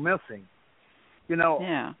still missing. You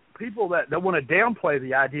know, people that want to downplay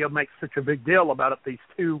the idea make such a big deal about it, these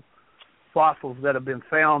two fossils that have been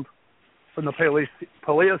found from the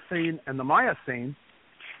Paleocene and the Miocene.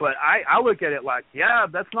 But I look at it like, yeah,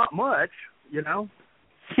 that's not much, you know?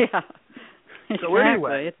 Yeah. So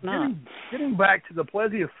anyway, it's not. Getting back to the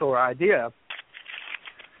plesiosaur idea,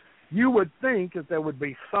 you would think that there would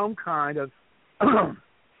be some kind of,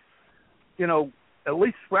 you know, at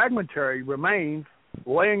least fragmentary remains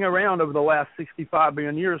laying around over the last 65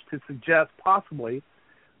 million years to suggest possibly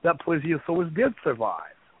that plesiosaurs did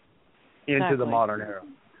survive into the modern era.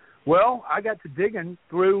 Well, I got to digging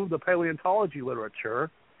through the paleontology literature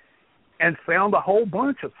and found a whole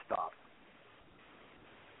bunch of stuff.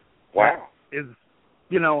 Wow. Is,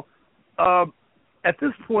 you know, at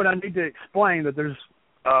this point I need to explain that there's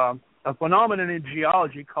a phenomenon in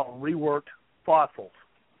geology called reworked fossils.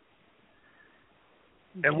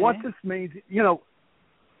 Okay. And what this means, you know,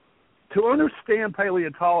 to understand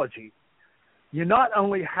paleontology, you not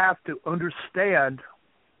only have to understand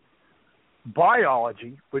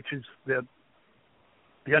biology, which is the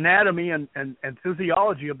anatomy and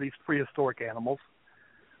physiology of these prehistoric animals,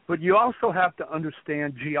 but you also have to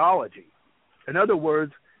understand geology. In other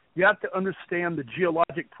words, you have to understand the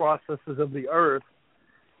geologic processes of the Earth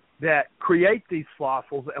that create these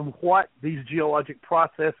fossils and what these geologic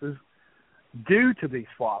processes do to these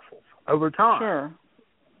fossils over time. Sure.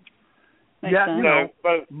 Yeah, you know,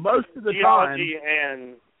 both most of the geology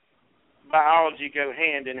and biology go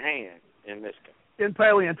hand in hand in this case. In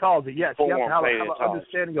paleontology, yes. You have to have an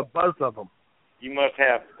understanding of both of them. You must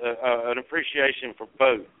have an appreciation for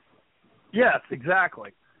both. Yes,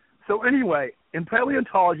 exactly. So anyway, in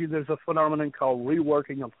paleontology, there's a phenomenon called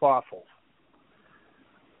reworking of fossils.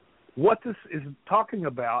 What this is talking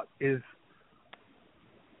about is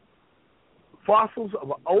fossils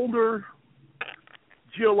of older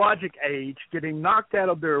geologic age getting knocked out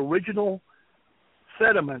of their original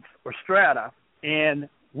sediments or strata and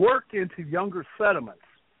worked into younger sediments.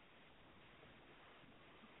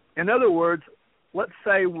 In other words, let's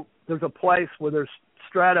say there's a place where there's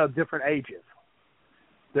strata of different ages.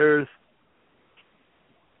 There's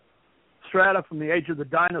strata from the age of the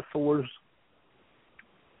dinosaurs,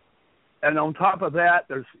 and on top of that,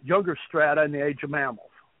 there's younger strata in the age of mammals.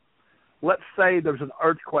 Let's say there's an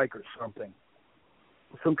earthquake or something,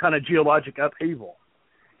 some kind of geologic upheaval.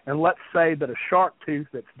 And let's say that a shark tooth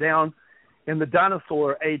that's down in the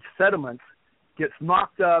dinosaur age sediments gets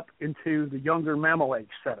knocked up into the younger mammal age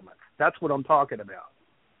sediments. That's what I'm talking about.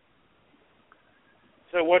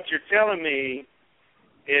 So what you're telling me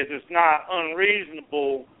is it's not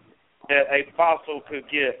unreasonable that a fossil could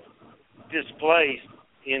get displaced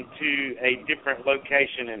into a different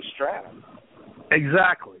location and strata.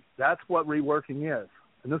 Exactly. That's what reworking is.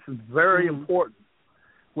 And this is very important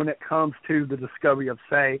when it comes to the discovery of,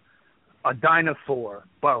 say, a dinosaur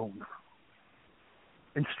bone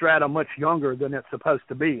in strata much younger than it's supposed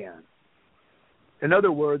to be in. In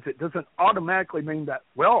other words, it doesn't automatically mean that,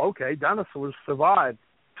 well, okay, dinosaurs survived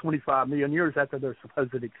 25 million years after their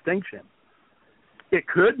supposed extinction. It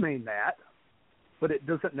could mean that, but it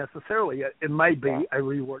doesn't necessarily. It may be a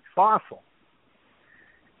reworked fossil.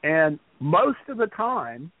 And most of the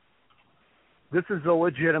time, this is a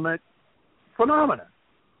legitimate phenomenon.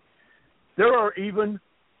 There are even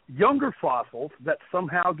younger fossils that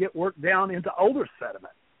somehow get worked down into older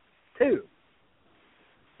sediment, too,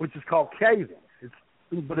 which is called caving.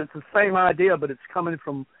 But it's the same idea, but it's coming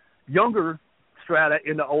from younger strata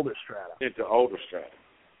into older strata. Into older strata.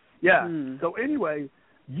 Yeah. So anyway,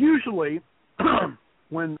 usually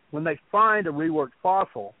when they find a reworked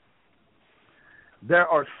fossil, there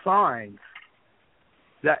are signs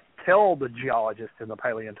that tell the geologist and the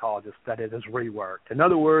paleontologist that it is reworked. In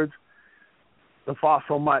other words, the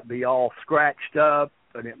fossil might be all scratched up,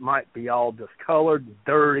 and it might be all discolored,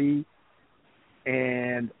 dirty,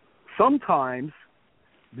 and sometimes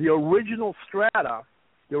the original strata,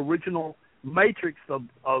 the original matrix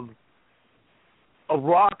of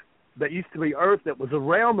rock that used to be earth that was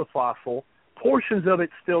around the fossil, portions of it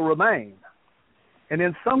still remain. And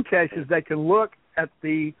in some cases, they can look at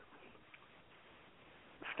the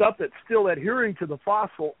stuff that's still adhering to the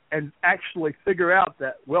fossil and actually figure out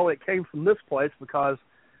that, well, it came from this place because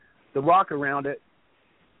the rock around it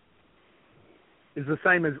is the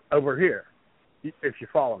same as over here, if you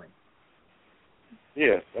follow me.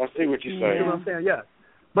 Yes, I see what you're saying. You know what I'm saying? Yes.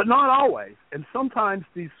 But not always. And sometimes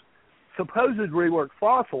these supposed reworked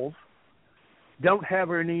fossils don't have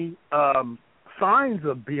any signs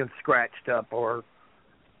of being scratched up or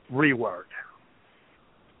reworked.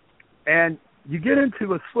 And you get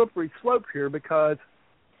into a slippery slope here because,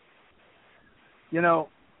 you know,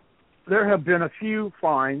 there have been a few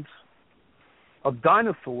finds of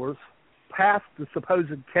dinosaurs past the supposed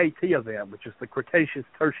KT event, which is the Cretaceous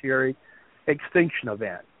Tertiary extinction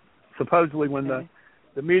event. Supposedly when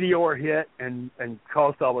the meteor hit and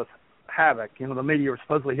caused all this havoc. You know, the meteor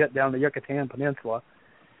supposedly hit down the Yucatan Peninsula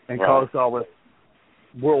and caused all this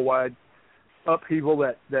worldwide upheaval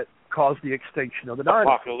that caused the extinction of the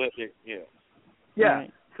dinosaurs. Apocalyptic, yeah. Yeah.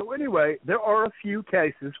 Right. So anyway, there are a few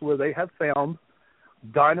cases where they have found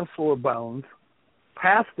dinosaur bones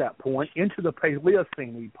past that point into the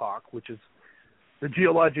Paleocene epoch, which is the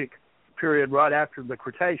geologic period right after the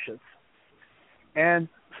Cretaceous. And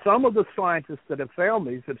some of the scientists that have found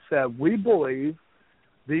these have said, we believe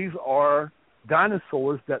these are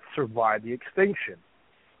dinosaurs that survived the extinction.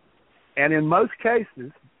 And in most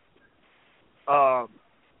cases,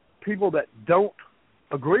 people that don't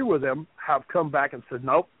agree with them have come back and said,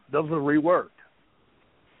 nope, those are reworked.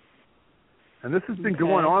 And this has been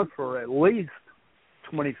going on for at least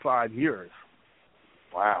 25 years.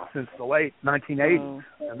 Wow. Since the late 1980s.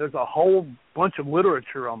 And there's a whole bunch of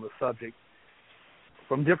literature on the subject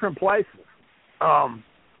from different places. How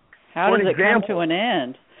does it come to an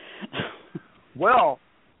end? Well,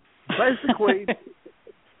 basically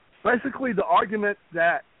the argument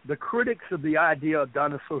that the critics of the idea of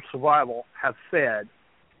dinosaur survival have said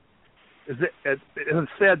is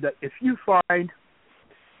that if you find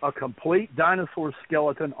a complete dinosaur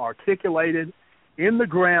skeleton articulated in the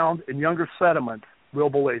ground in younger sediments, we'll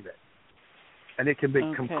believe it. And it can be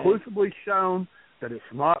conclusively shown that it's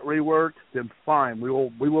not reworked, then fine, we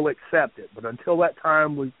will accept it. But until that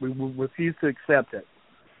time, we will refuse to accept it.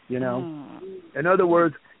 You know, in other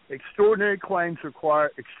words, extraordinary claims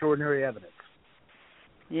require extraordinary evidence.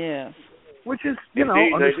 Yes, which is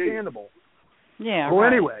understandable. Yeah. Well,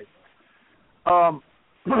 right. Anyway,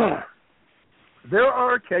 there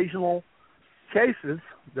are occasional cases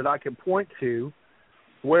that I can point to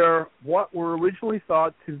where what were originally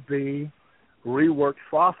thought to be reworked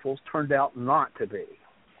fossils turned out not to be.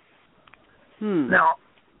 Now,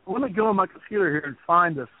 let me go on my computer here and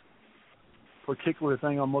find this particular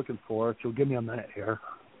thing I'm looking for, if you'll give me a minute here.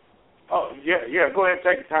 Oh, yeah, go ahead and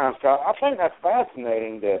take your time, Scott. I think that's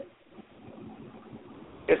fascinating that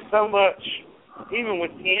it's so much, even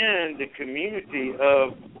within the community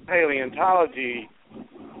of paleontology,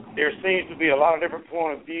 there seems to be a lot of different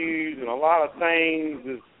point of views and a lot of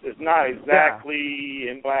things is not exactly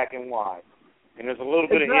in black and white. And there's a little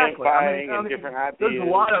bit of infighting and different ideas. There's a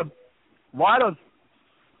lot of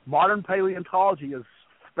modern paleontology is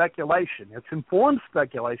speculation. It's informed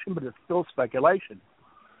speculation, but it's still speculation.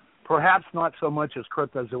 Perhaps not so much as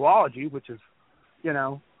cryptozoology, which is,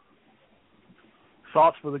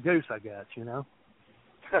 sauce for the goose, I guess,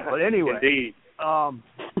 But anyway, Indeed.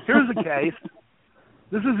 Here's a case.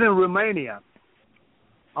 This is in Romania.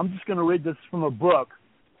 I'm just going to read this from a book.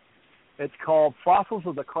 It's called Fossils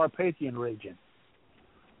of the Carpathian Region.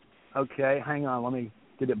 Okay, hang on. Let me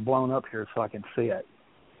get it blown up here so I can see it.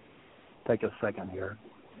 Take a second here.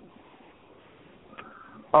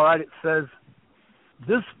 All right, it says,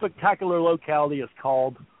 this spectacular locality is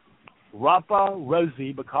called Rapa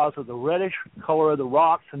Rosi because of the reddish color of the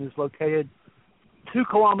rocks and is located 2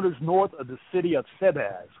 kilometers north of the city of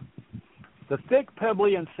Sebez. The thick,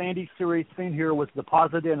 pebbly, and sandy series seen here was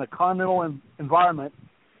deposited in a continental environment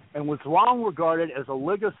and was long regarded as a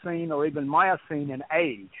Oligocene or even Miocene in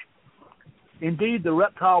age. Indeed, the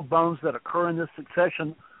reptile bones that occur in this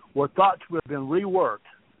succession were thought to have been reworked,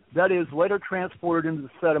 that is, later transported into the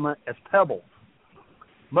sediment as pebbles.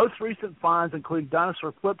 Most recent finds, including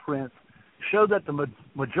dinosaur footprints, show that the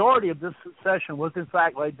majority of this succession was in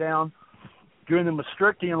fact laid down during the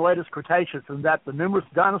Maastrichtian and latest Cretaceous, and that the numerous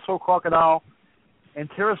dinosaur, crocodile, and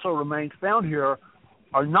pterosaur remains found here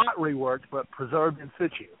are not reworked but preserved in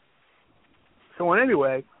situ. So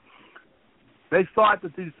anyway, they thought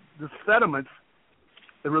that the sediments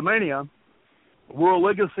in Romania were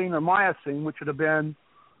Oligocene or Miocene, which would have been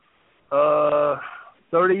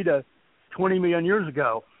 30 to 20 million years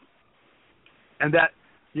ago, and that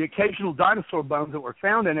the occasional dinosaur bones that were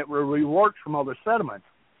found in it were reworked from other sediments.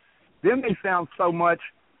 Then they found so much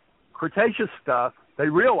Cretaceous stuff, they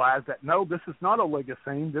realized that, no, this is not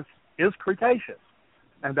Oligocene, this is Cretaceous,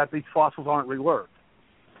 and that these fossils aren't reworked.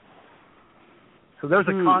 So there's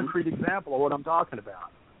a concrete example of what I'm talking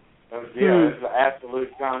about. Yeah, it's an absolute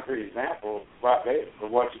concrete example right there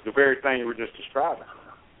of what's the very thing you were just describing.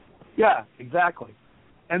 Yeah, exactly.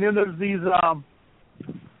 And then there's these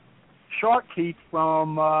shark teeth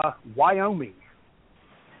from Wyoming.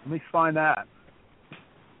 Let me find that.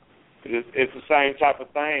 It's the same type of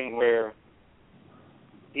thing where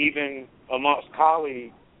even amongst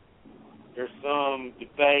colleagues, there's some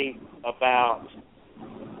debate about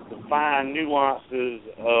the fine nuances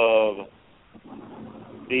of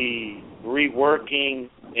the reworking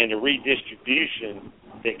and the redistribution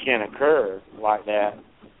that can occur like that.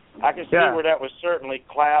 I can see where that would certainly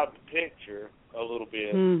cloud the picture a little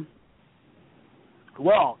bit.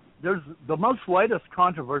 Well, there's the most latest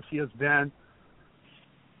controversy has been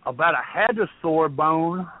about a hadrosaur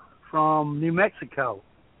bone from New Mexico.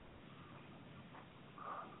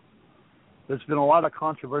 There's been a lot of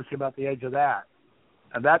controversy about the age of that.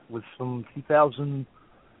 And that was from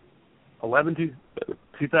 2011 to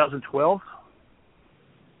 2012.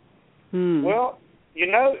 Well, you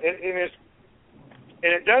know, it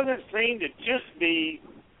doesn't seem to just be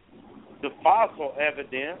the fossil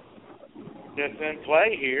evidence that's in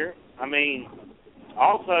play here. I mean,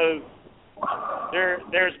 also,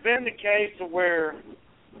 there's been the case of where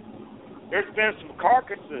there's been some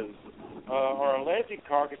carcasses or alleged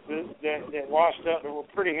carcasses that washed up that were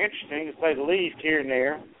pretty interesting, to say the least, here and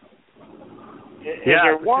there. Is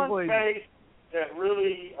there one case that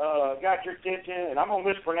really got your attention, and I'm going to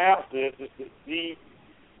mispronounce this, it's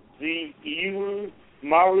the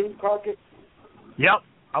Maru carcass? Yep,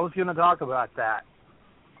 I was going to talk about that.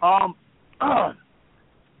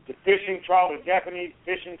 The fishing trawler, Japanese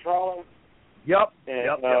fishing trawler? Yep.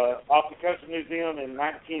 Off the coast of New Zealand in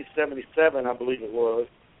 1977, I believe it was.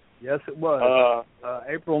 Yes, it was.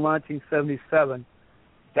 April 1977.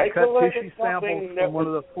 They cut tissue samples from one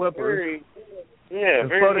of the flippers.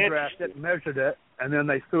 Very photographed it, measured it, and then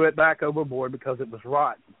they threw it back overboard because it was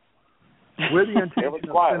rotten. With the intention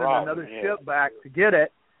of sending another ship back to get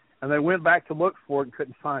it, and they went back to look for it and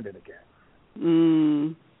couldn't find it again.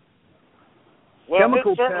 Well,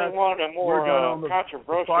 Chemical this is certainly one of the more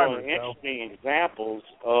controversial and interesting examples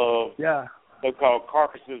of so-called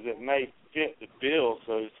carcasses that may fit the bill,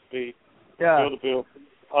 so to speak. Yeah. Fill the bill.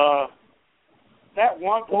 That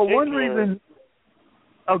one particular... Well, one reason...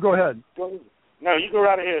 Oh, go ahead. No, you go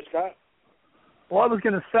right ahead, Scott. Well, I was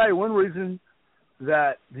going to say, one reason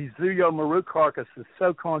that the Zuyo Maru carcass is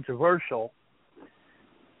so controversial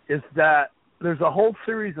is that there's a whole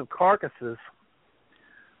series of carcasses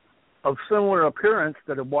of similar appearance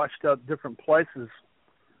that have washed up different places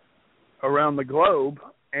around the globe,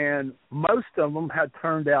 and most of them had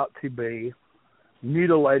turned out to be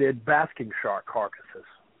mutilated basking shark carcasses.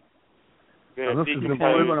 And this has been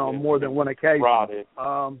proven on more than one occasion.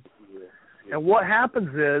 And what happens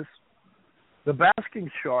is the basking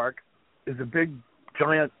shark is a big,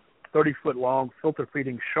 giant, 30-foot-long,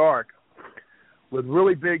 filter-feeding shark with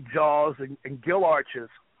really big jaws and gill arches.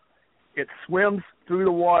 It swims through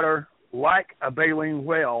the water like a baleen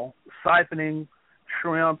whale, siphoning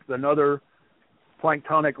shrimp and other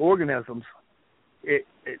planktonic organisms. It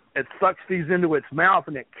sucks these into its mouth,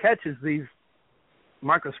 and it catches these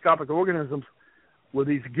microscopic organisms with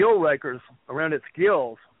these gill rakers around its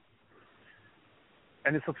gills,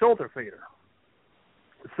 and it's a filter feeder.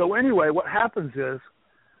 So anyway, what happens is,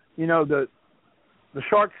 you know, the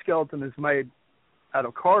shark skeleton is made out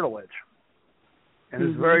of cartilage and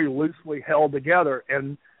is very loosely held together,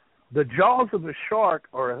 and the jaws of the shark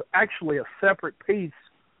are actually a separate piece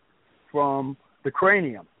from the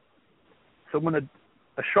cranium. So when a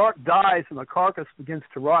shark dies and the carcass begins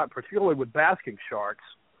to rot, particularly with basking sharks,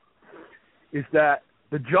 is that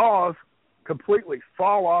the jaws completely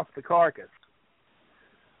fall off the carcass.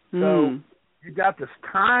 So you got this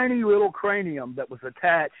tiny little cranium that was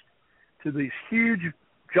attached to these huge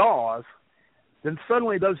jaws. Then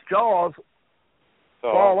suddenly those jaws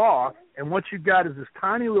fall off, and what you've got is this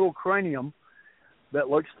tiny little cranium that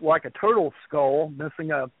looks like a turtle skull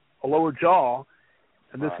missing a lower jaw,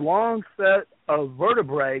 and this long set of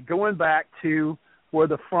vertebrae going back to where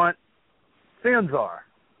the front fins are.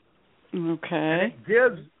 Okay.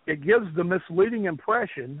 It gives the misleading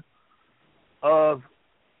impression of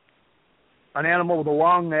an animal with a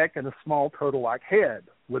long neck and a small turtle-like head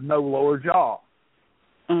with no lower jaw.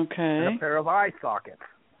 Okay. And a pair of eye sockets.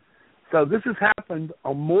 So this has happened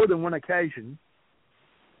on more than one occasion.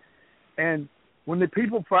 And when the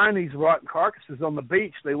people find these rotten carcasses on the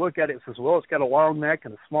beach, they look at it and says, well, it's got a long neck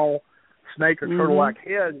and a small snake or turtle-like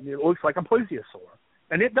head, and it looks like a plesiosaur.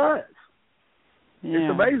 And it does. Yeah.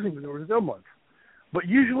 It's amazing, the resemblance. But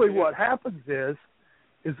usually what happens is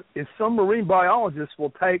some marine biologists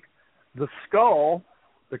will take the skull,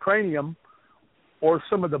 the cranium, or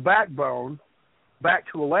some of the backbone back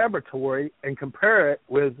to a laboratory and compare it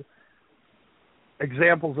with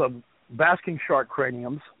examples of basking shark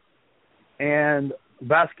craniums and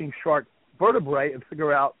basking shark vertebrae and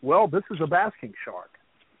figure out, well, this is a basking shark.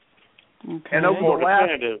 Okay. And over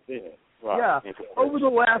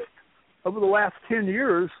the last 10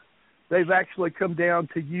 years, they've actually come down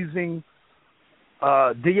to using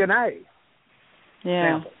DNA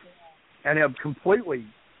samples, and have completely,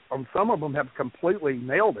 some of them have completely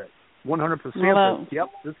nailed it, 100%. Well, yep,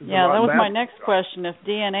 this is that was my next question. If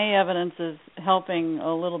DNA evidence is helping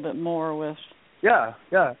a little bit more with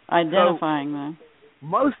identifying them.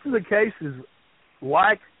 Most of the cases,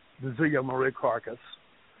 like the Zeo Maru carcass,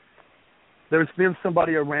 there's been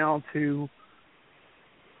somebody around to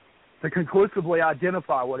conclusively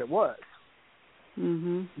identify what it was.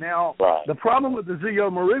 Mm-hmm. Now, the problem with the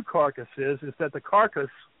Zeo Maru carcass is that the carcass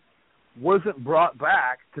wasn't brought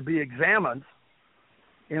back to be examined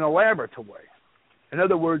in a laboratory. In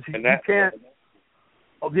other words, you can't.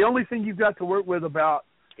 The only thing you've got to work with about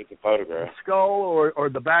the photograph, the skull or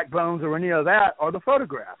the backbones or any of that are the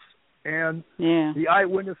photographs and the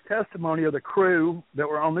eyewitness testimony of the crew that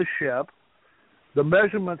were on the ship, the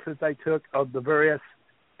measurements that they took of the various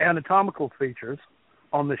anatomical features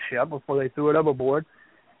on the ship before they threw it overboard,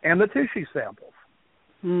 and the tissue samples.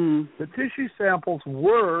 The tissue samples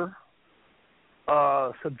were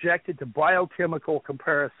subjected to biochemical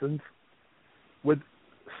comparisons with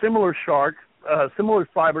similar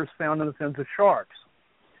fibers found in the fins of sharks.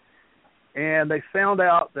 And they found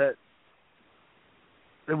out that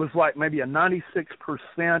it was like maybe a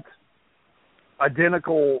 96%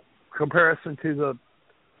 identical comparison to the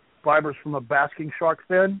fibers from a basking shark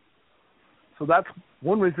fin. So that's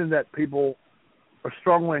one reason that people are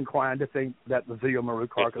strongly inclined to think that the Zeo Maru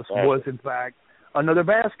carcass was, in fact, another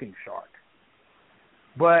basking shark.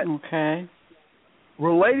 But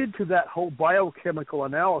related to that whole biochemical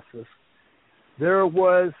analysis, there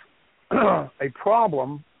was a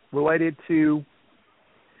problem related to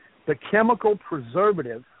the chemical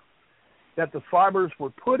preservative that the fibers were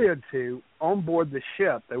put into on board the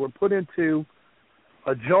ship. They were put into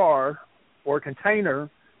a jar or a container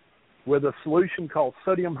with a solution called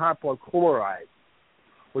sodium hypochlorite,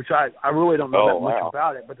 which I really don't know that much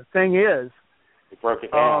about it. But the thing is, it broke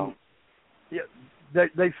it down.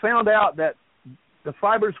 They found out that the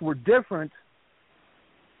fibers were different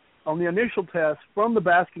on the initial test from the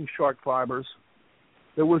basking shark fibers.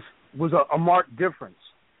 There was a marked difference.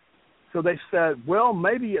 So they said, well,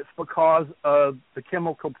 maybe it's because of the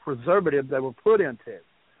chemical preservative they were put into.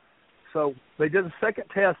 So they did a second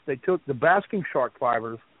test. They took the basking shark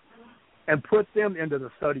fibers and put them into the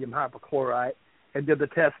sodium hypochlorite and did the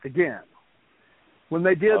test again. When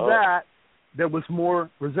they did that, there was more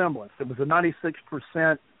resemblance. It was a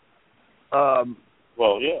 96%.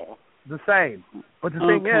 The same. But the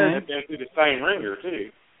thing is, they've been through the same ringer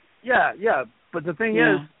too. Yeah. But the thing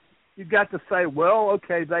is, you've got to say, well,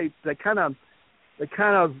 okay, they kind of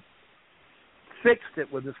fixed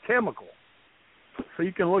it with this chemical. So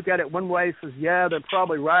you can look at it one way and says, yeah, they're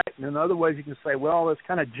probably right, and in other ways you can say, well, there's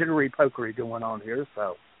kind of jittery-pokery going on here.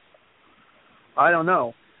 So I don't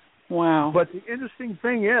know. Wow. But the interesting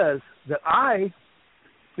thing is that I,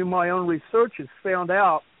 through my own research, has found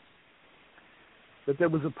out that there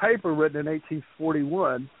was a paper written in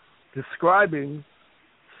 1841 describing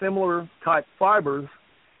similar type fibers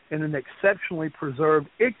in an exceptionally preserved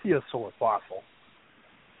ichthyosaur fossil,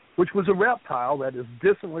 which was a reptile that is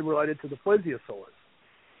distantly related to the plesiosaurs.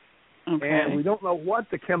 Okay. And we don't know what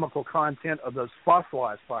the chemical content of those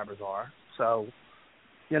fossilized fibers are. So,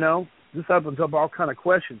 this opens up all kind of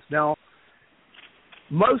questions. Now,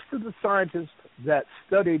 most of the scientists that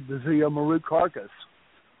studied the Zeo Maru carcass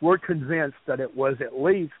were convinced that it was at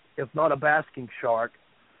least, if not a basking shark,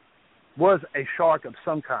 was a shark of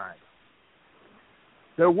some kind.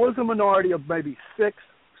 There was a minority of maybe 6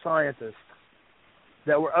 scientists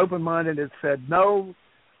that were open-minded and said, no,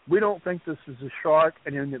 we don't think this is a shark,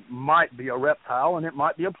 and it might be a reptile, and it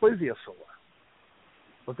might be a plesiosaur.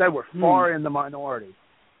 But they were far in the minority.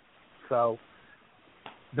 So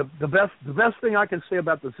the best thing I can say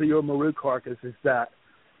about the Zeo Maru carcass is that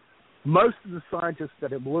most of the scientists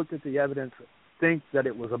that have looked at the evidence think that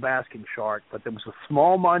it was a basking shark, but there was a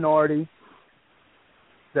small minority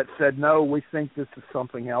that said, no, we think this is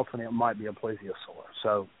something else, and it might be a plesiosaur.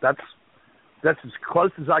 So that's as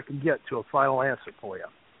close as I can get to a final answer for you.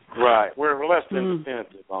 Right. We're less than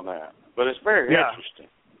definitive on that. But it's very interesting.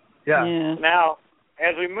 Yeah. Now,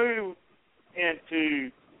 as we move into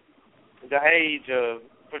the age of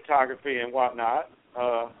photography and whatnot,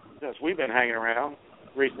 since we've been hanging around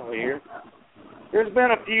recently here, there's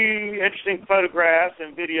been a few interesting photographs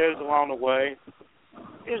and videos along the way.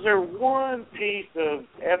 Is there one piece of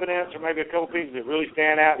evidence or maybe a couple pieces that really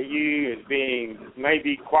stand out to you as being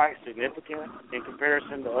maybe quite significant in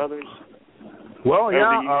comparison to others? Well,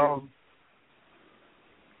 yeah.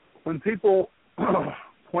 When people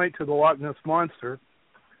point to the Loch Ness Monster,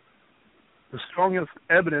 the strongest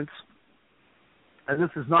evidence, and this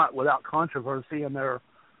is not without controversy, and there's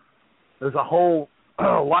a whole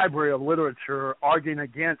library of literature arguing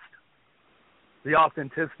against the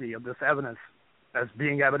authenticity of this evidence as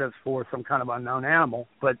being evidence for some kind of unknown animal.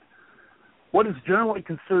 But what is generally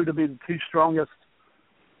considered to be the two strongest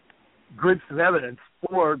groups of evidence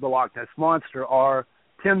for the Loch Ness Monster are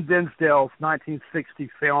Tim Dinsdale's 1960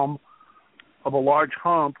 film of a large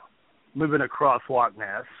hump moving across Loch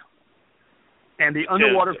Ness, and the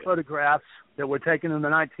underwater photographs that were taken in the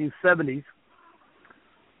 1970s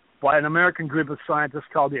by an American group of scientists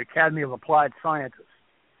called the Academy of Applied Sciences.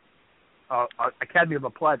 Academy of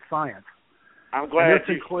Applied Science. I'm glad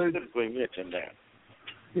you specifically mentioned that.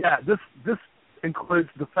 Yeah, this includes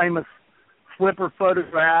the famous flipper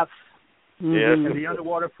photographs and the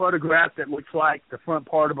underwater photograph that looks like the front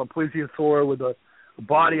part of a plesiosaur with a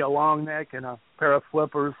body, a long neck, and a pair of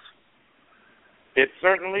flippers. It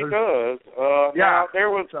certainly does. Now, there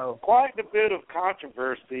was quite a bit of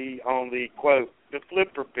controversy on the, quote, the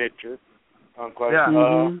flipper picture, unquote,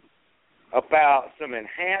 about some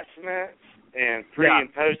enhancements and pre-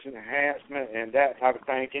 and post-enhancement and that type of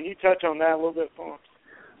thing. Can you touch on that a little bit for us?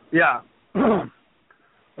 Yeah.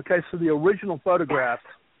 Okay, so the original photographs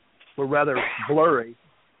were rather blurry.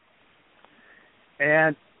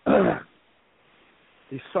 And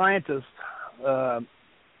the scientists,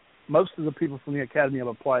 most of the people from the Academy of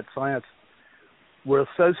Applied Science were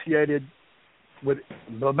associated with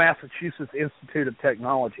the Massachusetts Institute of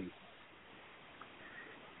Technology.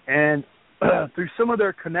 And through some of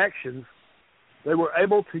their connections, they were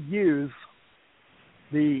able to use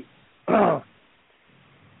the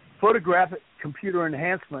photographic computer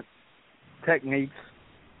enhancement techniques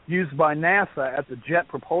used by NASA at the Jet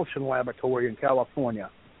Propulsion Laboratory in California.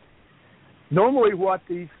 Normally what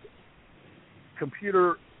these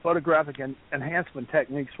computer photographic enhancement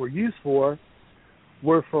techniques were used for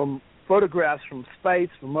were from photographs from space,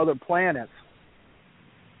 from other planets.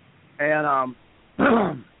 And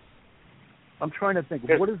I'm trying to think,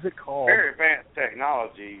 what is it called? Very advanced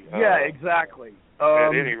technology. Yeah, exactly. At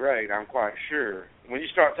any rate, I'm quite sure. When you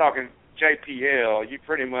start talking JPL, you're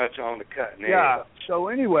pretty much on the cutting edge. Yeah, so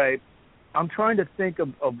anyway, I'm trying to think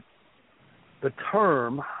of the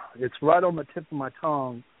term. It's right on the tip of my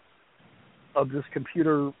tongue of this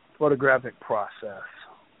computer photographic process.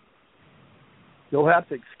 You'll have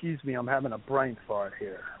to excuse me, I'm having a brain fart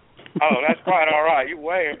here. Oh, that's quite all right. You're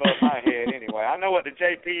way above my head anyway. I know what the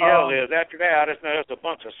JPL is. After that, I just know there's a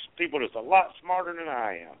bunch of people that's a lot smarter than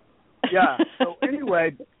I am. Yeah, so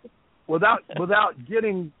anyway, without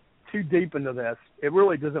getting too deep into this, it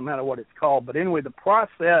really doesn't matter what it's called. But anyway, the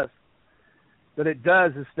process that it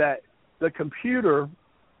does is that the computer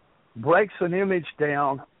breaks an image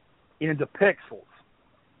down into pixels.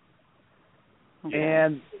 Okay.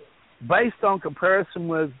 And based on comparison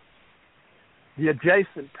with the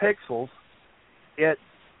adjacent pixels, it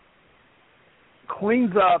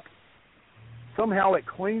cleans up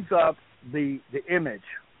the image.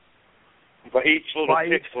 For each little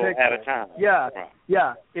pixel at a time. Yeah, right.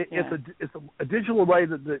 Yeah. It's a digital way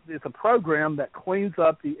it's a program that cleans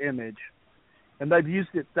up the image, and they've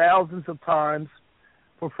used it thousands of times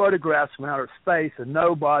for photographs from outer space, and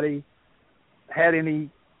nobody had any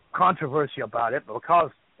controversy about it because,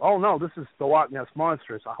 oh no, this is the Loch Ness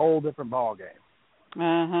Monster. It's a whole different ballgame.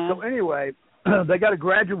 So anyway, they got a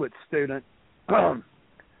graduate student.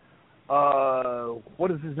 What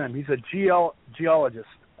is his name? He's a geologist.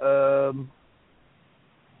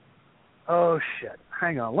 Oh shit!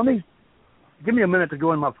 Hang on. Give me a minute to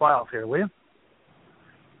go in my files here, will you?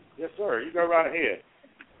 Yes, sir. You go right ahead.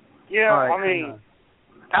 Yeah, right, I mean,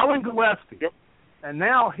 Alan Gillespie. Yep. And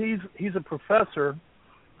now he's a professor.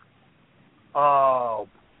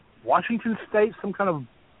 Washington State, some kind of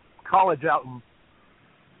college out in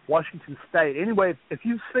Washington State. Anyway, if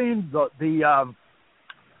you've seen the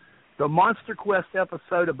Monster Quest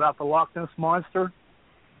episode about the Loch Ness Monster,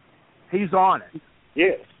 he's on it.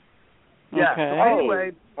 Yes. Yeah. Okay. So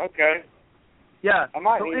anyway. Okay. Yeah. I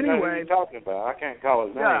might so even know who you're talking about. I can't call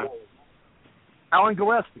his name. Yeah. Alan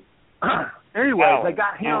Gillespie. Anyway, they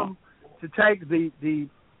got him to take the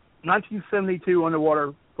 1972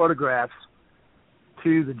 underwater photographs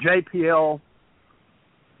to the JPL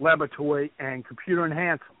laboratory and computer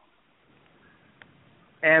enhance them.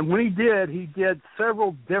 And when he did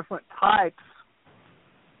several different types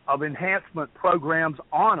of enhancement programs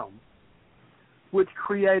on them, which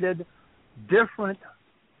created different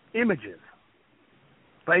images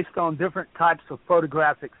based on different types of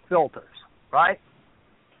photographic filters, right?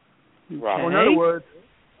 Right. So in other words,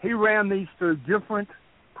 he ran these through different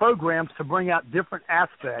programs to bring out different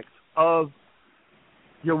aspects of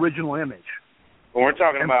the original image. Well, we're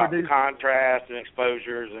talking about contrast and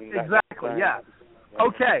exposures and that exactly, kind of yeah. thing.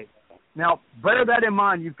 Okay, now bear that in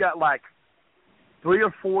mind. You've got like 3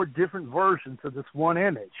 or 4 different versions of this one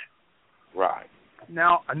image. Right.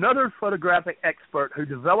 Now, another photographic expert who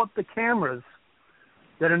developed the cameras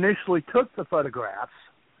that initially took the photographs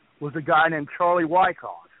was a guy named Charlie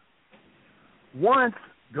Wyckoff. Once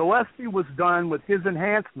Gillespie was done with his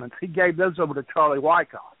enhancements, he gave those over to Charlie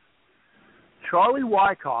Wyckoff. Charlie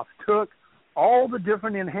Wyckoff took all the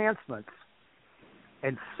different enhancements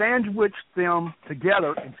and sandwiched them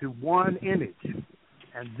together into one image.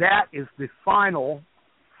 And that is the final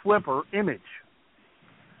flipper image.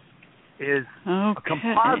 Is a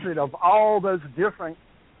composite of all those different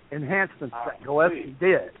enhancements that Gillespie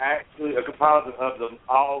did. Actually, a composite of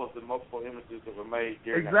all of the multiple images that were made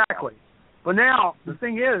during Exactly. But now, the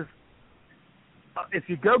thing is, if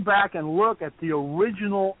you go back and look at the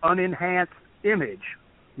original unenhanced image,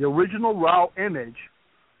 the original raw image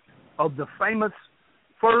of the famous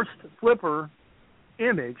first flipper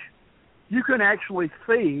image, you can actually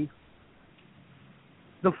see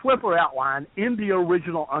the flipper outline in the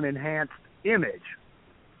original unenhanced image.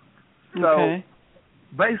 So,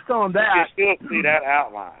 based on that... You can still see that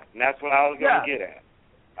outline, and that's what I was going to get at.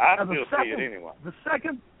 I still see it anyway. The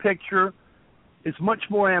second picture is much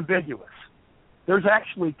more ambiguous. There's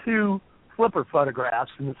actually 2 flipper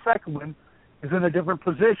photographs, and the second one is in a different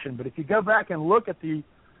position. But if you go back and look at the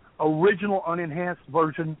original unenhanced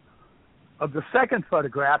version of the second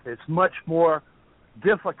photograph, it's much more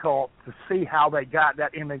difficult to see how they got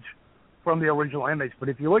that image from the original image. But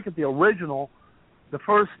if you look at the original, the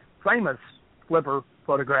first famous flipper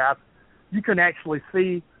photograph, you can actually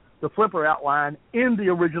see the flipper outline in the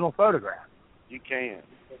original photograph. You can.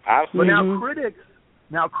 But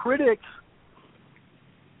now critics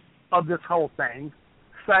of this whole thing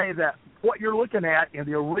say that what you're looking at in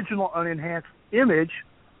the original unenhanced image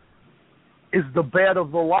is the bed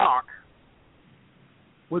of the loch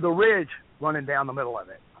with a ridge running down the middle of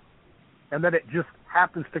it, and that it just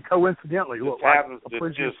happens to coincidentally look like a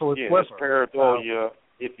plesiosaur flipper. Pareidolia,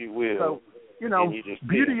 if you will. So,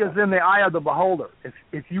 beauty is in the eye of the beholder.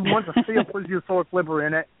 If you want to see a plesiosaur flipper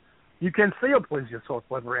in it, you can see a plesiosaur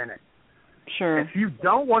flipper in it. Sure. If you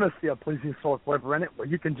don't want to see a plesiosaur flipper in it, well,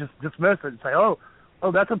 you can just dismiss it and say, oh,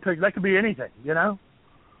 that's a picture. That could be anything, Right.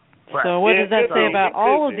 So what does that say about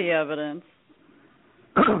all of the evidence?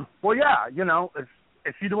 Well, yeah,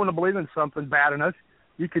 if you don't want to believe in something bad enough,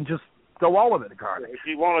 you can just throw all of it in the garbage. If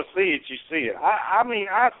you want to see it, you see it. I mean,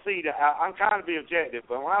 I see that. I'm trying to be objective,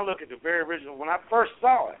 but when I look at the very original, when I first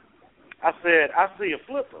saw it, I said, I see a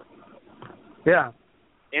flipper. Yeah.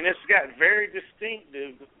 And it's got very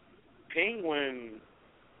distinctive penguin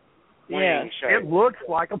wing shape. It looks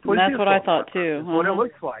like a plesiosaur. That's what I thought too. That's what it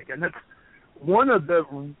looks like, and it's one of the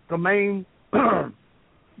main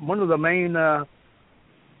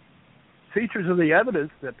features of the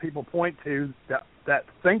evidence that people point to that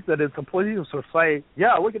think that it's a plesiosaur say,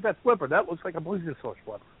 yeah, look at that flipper. That looks like a plesiosaur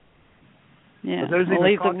flipper. Yeah, at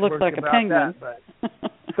least it looks like a penguin.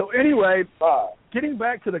 So anyway, getting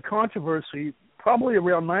back to the controversy, probably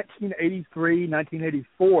around 1983,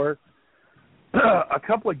 1984, a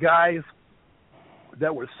couple of guys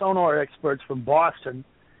that were sonar experts from Boston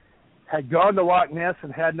had gone to Loch Ness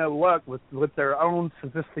and had no luck with their own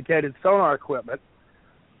sophisticated sonar equipment.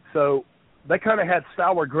 So they kind of had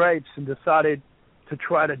sour grapes and decided to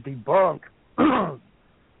try to debunk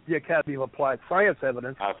the Academy of Applied Science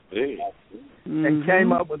evidence. I see. And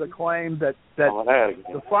came up with a claim that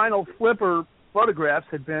the final flipper photographs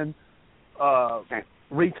had been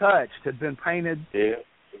retouched, had been painted,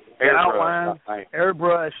 outlines,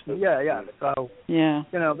 airbrushed. Yeah. So,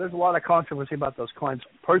 there's a lot of controversy about those claims.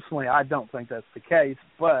 Personally, I don't think that's the case,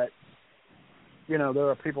 but, there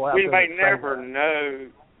are people out there. We may never know,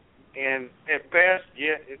 and at best,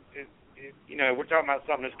 we're talking about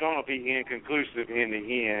something that's going to be inconclusive in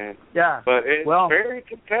the end. Yeah. But it's very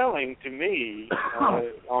compelling to me as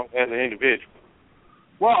an individual.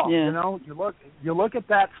 Well, you look at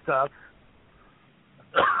that stuff.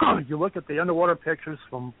 You look at the underwater pictures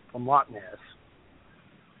from Loch Ness,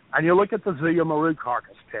 and you look at the Zia Maru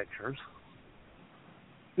carcass pictures,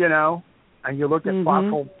 and you look at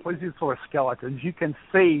fossil plesiosaur skeletons, you can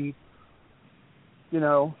see,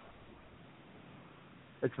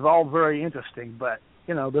 it's all very interesting, but,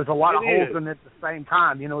 there's a lot of holes in it at the same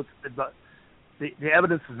time. The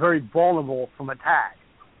evidence is very vulnerable from attack.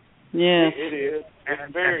 Yeah. It is.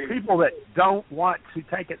 And people that don't want to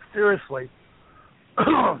take it seriously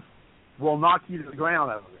will knock you to the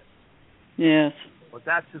ground over it. Yes. But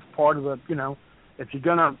that's just part of the, if you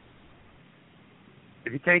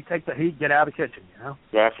can't take the heat, get out of the kitchen,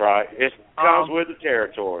 That's right. It comes with the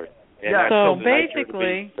territory. And yeah. So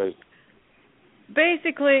basically,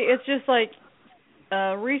 it's just like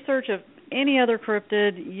research of any other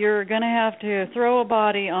cryptid. You're going to have to throw a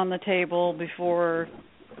body on the table before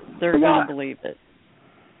they're going to believe it.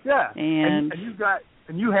 Yeah. And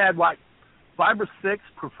you had like 5 or 6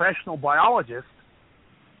 professional biologists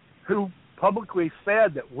who publicly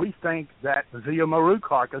said that we think that the Zeomaru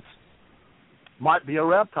carcass might be a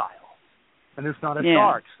reptile, and it's not a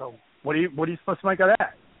shark. So what are you supposed to make of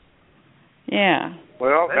that? Yeah.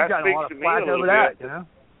 Well, they've got a lot of flack over that,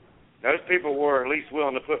 Those people were at least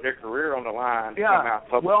willing to put their career on the line to Yeah. come out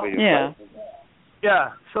publicly. Well,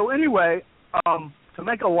 yeah. So anyway, to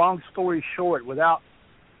make a long story short, without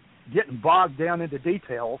getting bogged down into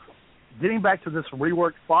details, getting back to this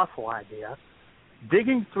reworked fossil idea,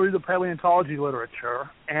 digging through the paleontology literature,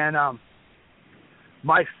 and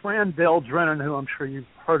my friend Dale Drennan, who I'm sure you've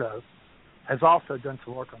heard of, has also done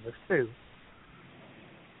some work on this too.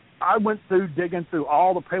 I went through digging through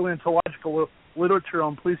all the paleontological literature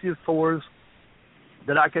on plesiosaurs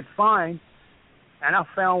that I could find, and I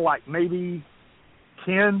found like maybe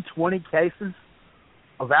 10, 20 cases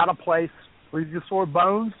of out-of-place plesiosaur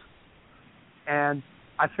bones, and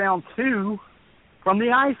I found 2 from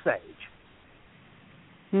the Ice Age,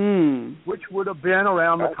 which would have been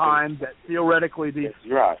around the time that theoretically these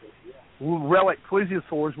relic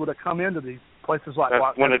plesiosaurs would have come into these places like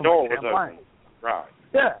when the door was Champlain. open. Right.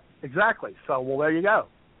 Yeah, exactly. So, well, there you go.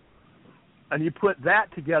 And you put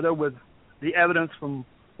that together with the evidence from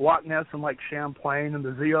Loch Ness and Lake Champlain and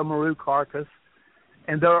the Zeomaru carcass,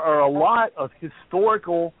 and there are a lot of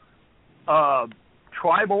historical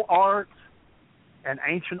tribal arts and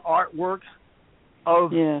ancient artworks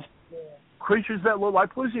of creatures that look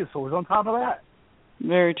like plesiosaurs on top of that.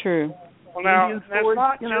 Very true. Well, now, that's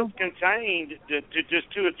not just contained to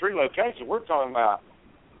just 2 or 3 locations. We're talking about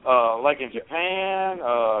like in Japan,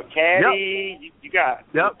 Caddy. Yep. You got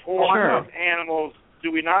reports of animals,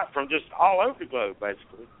 do we not, from just all over the globe,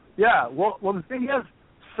 basically. Yeah, well, the thing is,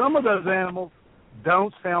 some of those animals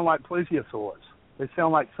don't sound like plesiosaurs. They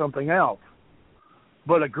sound like something else.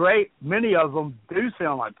 But a great many of them do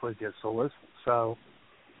sound like plesiosaurs, so...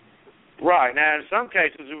 Right. Now, in some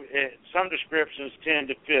cases, some descriptions tend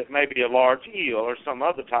to fit maybe a large eel or some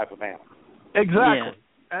other type of animal. Exactly.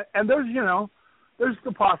 Yeah. And there's, there's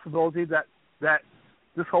the possibility that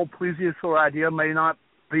this whole plesiosaur idea may not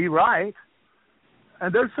be right.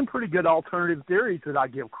 And there's some pretty good alternative theories that I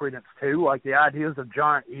give credence to, like the ideas of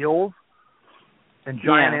giant eels and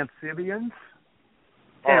giant amphibians.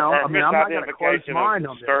 Or I'm not going to close mine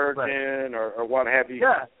on sturgeon or what have you.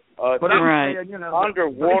 Yeah. But I'm saying,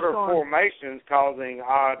 underwater formations causing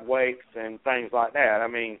odd wakes and things like that. I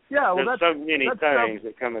mean, there's so many things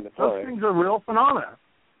that come into play. Those things are real phenomena.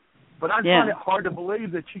 But I find it hard to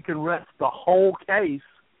believe that you can rest the whole case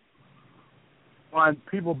on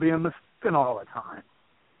people being mistaken all the time.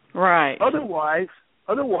 Right. Otherwise,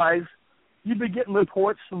 you'd be getting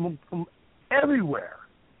reports from everywhere.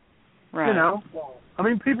 Right. I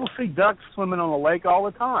mean, people see ducks swimming on the lake all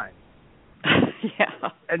the time. Yeah.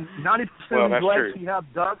 And 90% of these lakes you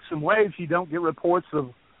have ducks and waves, you don't get reports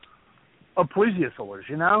of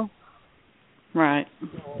plesiosaurs, Right.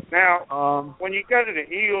 Now, when you go to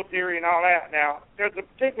the eel theory and all that, now, there's a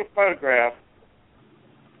particular photograph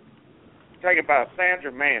taken by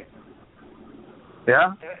Sandra Mann.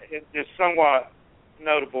 Yeah? It's somewhat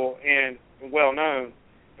notable and well known.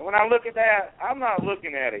 And when I look at that, I'm not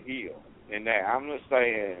looking at an eel in that. I'm just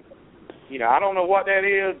saying, I don't know what that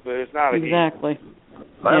is, but it's not an eel. Exactly.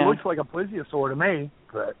 Well, it looks like a plesiosaur to me,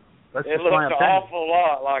 but that's just my opinion. It looks an awful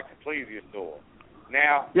lot like a plesiosaur.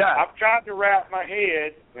 Now, I've tried to wrap my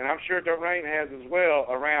head, and I'm sure Dorraine has as well,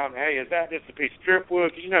 around, hey, is that just a piece of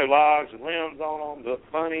driftwood? Because, logs and limbs on them look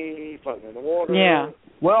funny, floating in the water. Yeah.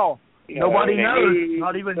 Well, nobody knows,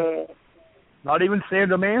 not even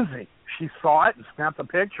Sandra Manzi. She saw it and snapped a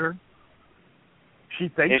picture. She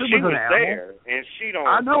thinks it was an animal. There, and she don't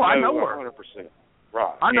I know her. 100%.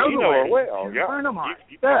 Right. I know her well. She's a friend of mine.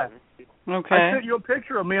 Okay. I sent you a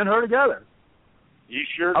picture of me and her together. You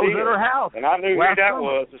sure I did. was at her house. And I knew who that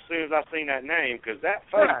was as soon as I seen that name, because that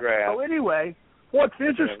photograph... So anyway, what's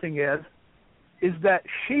interesting is that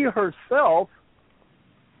she herself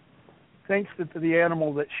thinks that the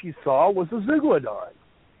animal that she saw was a zeuglodon,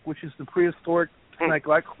 which is the prehistoric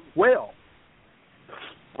snake-like whale.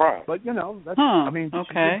 Right. But, that's, I mean,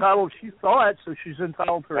 she's entitled, she saw it, so she's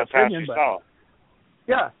entitled to her opinion. That's how she saw it.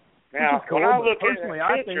 Yeah. Now, cool, when I look personally, at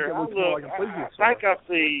that I think picture, it looks more like a plesiosaur. I think I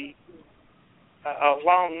see a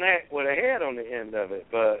long neck with a head on the end of it,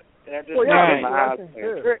 but that just yeah, my eyes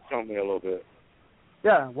tricked on me a little bit.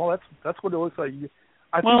 Yeah, well, that's what it looks like.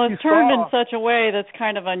 It's turned in such a way that's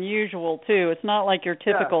kind of unusual too. It's not like your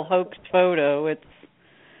typical hoaxed photo. It's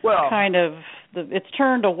kind of it's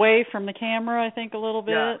turned away from the camera, I think, a little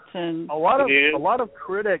bit, and a lot of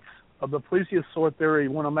critics of the plesiosaur theory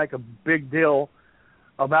want to make a big deal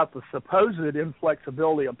about the supposed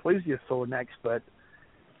inflexibility of plesiosaur necks, but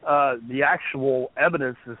the actual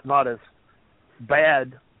evidence is not as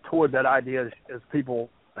bad toward that idea as people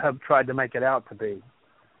have tried to make it out to be.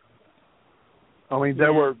 I mean,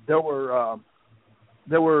 there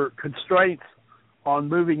were constraints on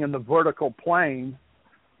moving in the vertical plane,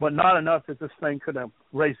 but not enough that this thing could have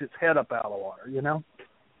raised its head up out of the water, you know?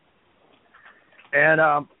 And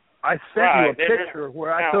I sent you a picture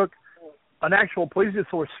where I took an actual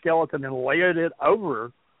plesiosaur skeleton and layered it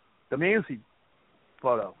over the Manzi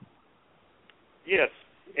photo. Yes,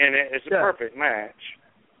 and it's a perfect match,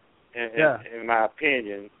 in my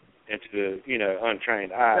opinion, into the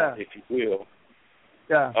untrained eye, if you will.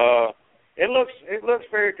 Yeah. It looks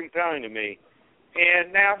very compelling to me.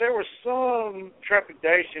 And now there was some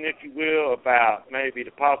trepidation, if you will, about maybe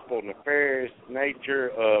the possible nefarious nature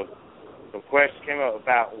of some questions came up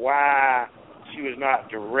about why she was not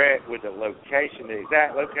direct with the location, the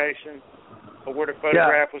exact location of where the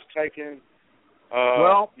photograph was taken.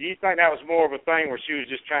 Do you think that was more of a thing where she was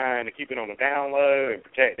just trying to keep it on the down low and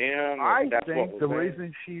protect him? I think the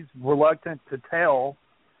reason she's reluctant to tell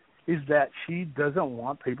is that she doesn't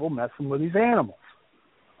want people messing with these animals.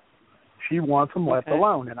 She wants them left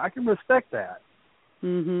alone, and I can respect that.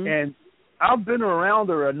 Mm-hmm. And I've been around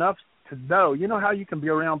her enough to know, you know how you can be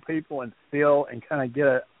around people and feel and kind of get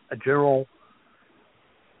a general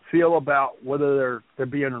feel about whether they're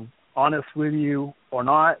being honest with you or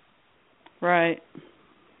not. Right.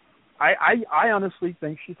 I honestly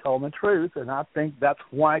think she told the truth, and I think that's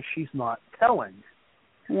why she's not telling.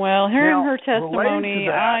 Well, hearing her testimony,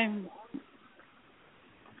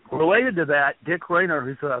 Related to that, Dick Rayner,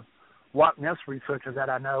 who's a Loch Ness researcher that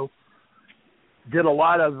I know, did a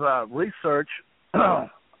lot of research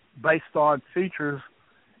based on features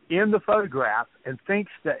in the photograph and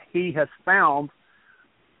thinks that he has found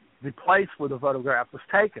the place where the photograph was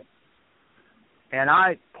taken. And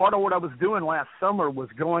part of what I was doing last summer was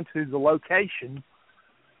going to the location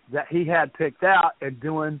that he had picked out and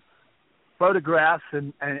doing photographs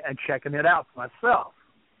and checking it out for myself.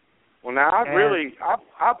 Well, now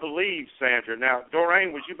I believe Sandra. Now,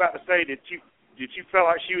 Dorraine, was you about to say did you feel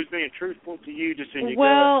like she was being truthful to you just in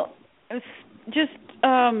your gut? Just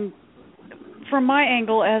from my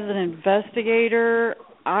angle as an investigator,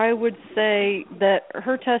 I would say that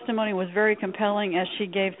her testimony was very compelling as she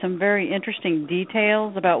gave some very interesting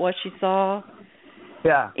details about what she saw.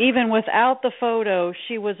 Yeah. Even without the photo,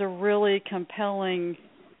 she was a really compelling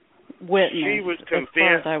witness. She was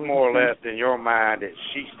convinced, more or less, in your mind, that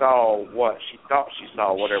she saw what she thought she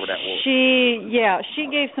saw, whatever that was. She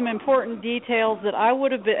gave some important details that I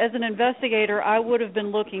would have been, as an investigator, I would have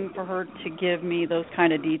been looking for her to give me those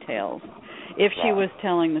kind of details if she was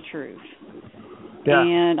telling the truth. Yeah.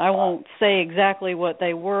 And I won't say exactly what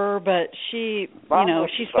they were, but she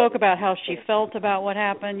spoke about how she felt about what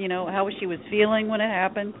happened, how she was feeling when it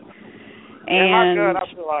happened. And my gut,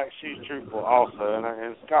 I feel like she's truthful also,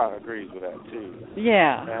 and Scott agrees with that too.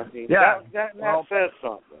 Yeah. I mean, that says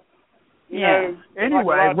something. You know,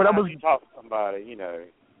 anyway, when you talk to somebody,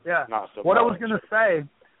 not so what much. I was going to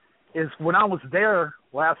say is when I was there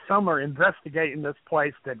last summer investigating this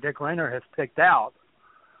place that Dick Rayner has picked out,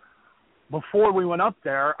 before we went up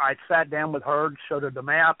there, I sat down with her and showed her the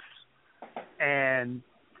maps and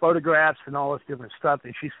photographs and all this different stuff,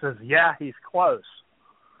 and she says, yeah, he's close.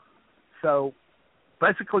 So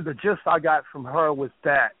basically the gist I got from her was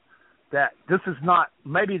that this is not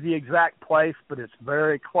maybe the exact place, but it's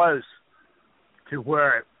very close to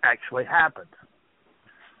where it actually happened.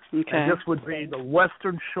 Okay. And this would be the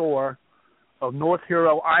western shore of North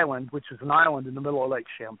Hero Island, which is an island in the middle of Lake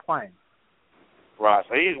Champlain. Right,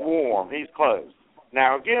 so he's warm, he's close.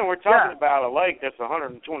 Now, again, we're talking about a lake that's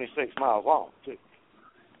 126 miles long, too.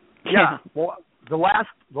 Yeah, well, the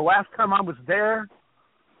last time I was there,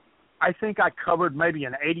 I think I covered maybe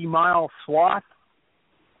an 80-mile swath,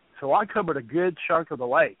 so I covered a good chunk of the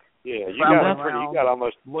lake. Yeah, you got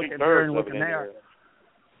almost two-thirds of it in there.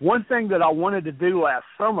 One thing that I wanted to do last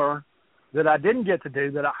summer that I didn't get to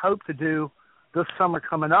do, that I hope to do this summer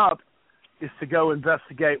coming up, is to go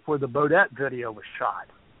investigate where the Bodette video was shot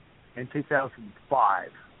in 2005.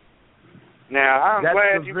 Now, I'm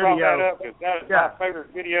glad you brought that up, because that is my favorite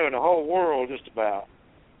video in the whole world, just about.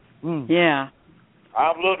 Yeah.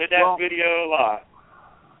 I've looked at that video a lot.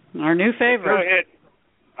 Our new favorite. Go ahead.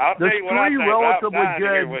 I'll tell you what I think. Relatively I'm dying to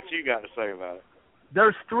hear good. what you got to say about it.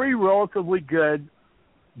 There's 3 relatively good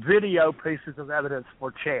video pieces of evidence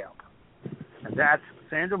for Champ. And that's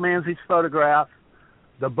Sandra Manzi's photograph,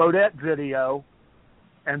 the Bodette video,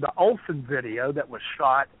 and the Olson video that was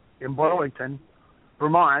shot in Burlington,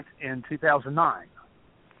 Vermont in 2009.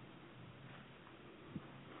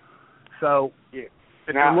 So, yeah.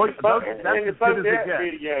 If now, you look, in the Bodette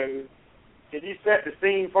video, can you set the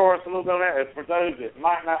scene for us a little bit on that? For those that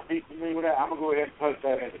might not be familiar with that, I'm going to go ahead and post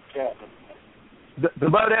that in the chat. The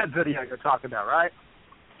Bodette video you're talking about, right?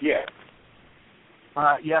 Yeah.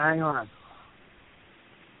 Yeah, hang on.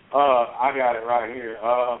 I got it right here.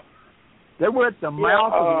 They were at the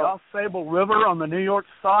mouth of the Au Sable River on the New York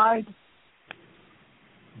side,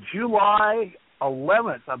 July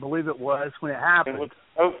 11th, I believe it was, when it happened. It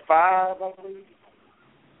was 05, I believe.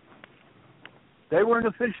 They were in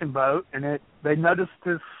a fishing boat, and they noticed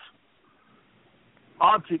this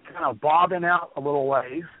object kind of bobbing out a little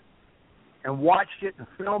ways, and watched it and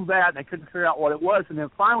filmed that, and they couldn't figure out what it was. And then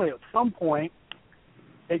finally, at some point,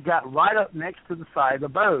 it got right up next to the side of the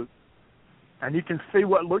boat, and you can see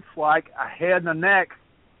what looks like a head and a neck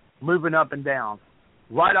moving up and down,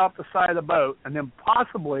 right off the side of the boat, and then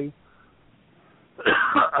possibly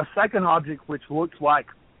a second object which looks like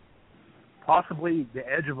possibly the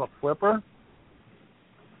edge of a flipper,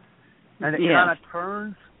 and it kind of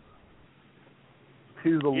turns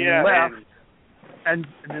to the left and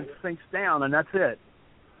then sinks down, and that's it.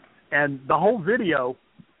 And the whole video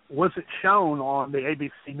wasn't shown on the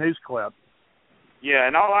ABC News clip. Yeah,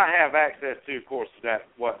 and all I have access to, of course, is that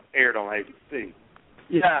what aired on ABC.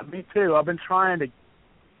 Yeah, me too. I've been trying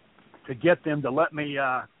to get them to let me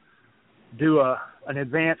do an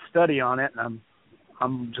advanced study on it, and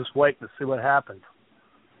I'm just waiting to see what happens.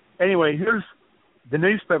 Anyway, here's the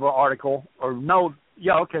newspaper article,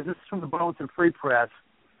 this is from the Burlington Free Press,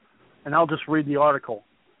 and I'll just read the article.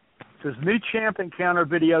 It says, New Champ Encounter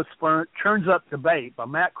Video Churns Up Debate by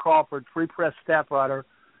Matt Crawford, Free Press staff writer,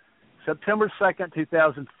 September 2nd,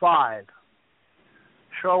 2005.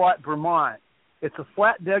 Charlotte, Vermont. It's a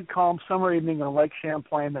flat, dead calm summer evening on Lake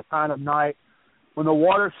Champlain, the time of night, when the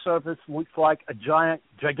water surface looks like a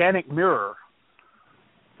gigantic mirror.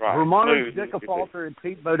 Right. Vermonters Dick Falter and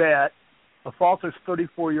Pete Bodette, a Falter's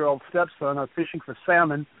 34-year-old stepson, are fishing for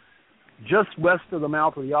salmon just west of the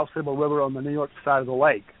mouth of the Au Sable River on the New York side of the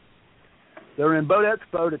lake. They're in Bodette's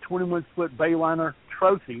boat, a 21-foot Bayliner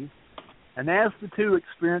Trophy, and as the two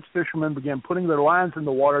experienced fishermen began putting their lines in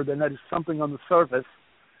the water, they noticed something on the surface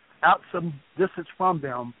out some distance from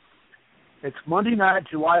them. It's Monday night,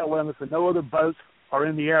 July 11th, and no other boats are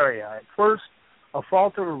in the area. At first, a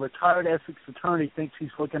Falter, a retired Essex attorney, thinks he's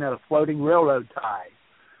looking at a floating railroad tie.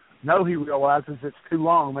 No, he realizes it's too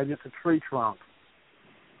long. Maybe it's a tree trunk.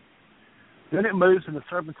 Then it moves in a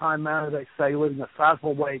serpentine manner, they say, leaving a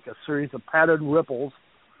sizable wake, a series of patterned ripples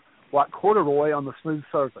like corduroy on the smooth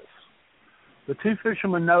surface. The two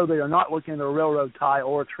fishermen know they are not looking at a railroad tie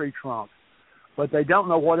or a tree trunk, but they don't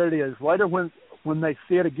know what it is. Later, when they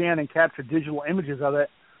see it again and capture digital images of it,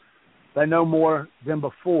 they know more than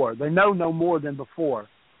before. They know no more than before.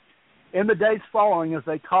 In the days following, as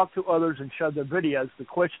they talk to others and show their videos, the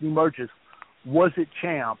question emerges, was it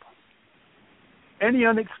Champ? Any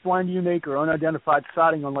unexplained, unique, or unidentified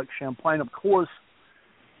sighting on Lake Champlain, of course,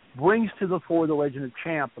 brings to the fore the legend of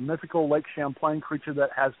Champ, a mythical Lake Champlain creature that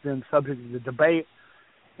has been subject to debate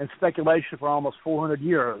and speculation for almost 400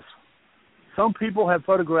 years. Some people have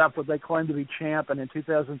photographed what they claim to be Champ, and in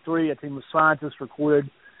 2003, a team of scientists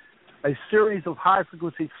recorded a series of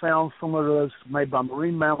high-frequency sounds similar to those made by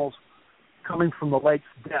marine mammals coming from the lake's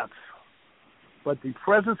depths. But the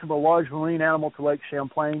presence of a large marine animal to Lake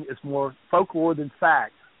Champlain is more folklore than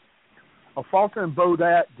fact. A Falter and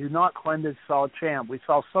Bodette do not claim they saw Champ. We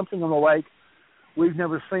saw something on the lake we've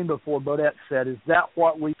never seen before, Bodette said. Is that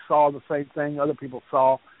what we saw, the same thing other people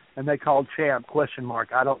saw, and they called Champ? ?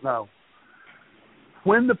 I don't know.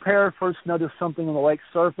 When the pair first noticed something on the lake's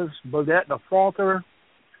surface, Bodette and a Falter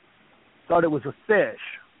thought it was a fish.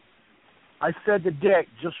 I said to Dick,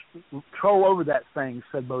 just troll over that thing,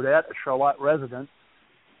 said Bodette, a Charlotte resident.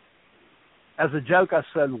 As a joke, I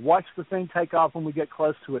said, watch the thing take off when we get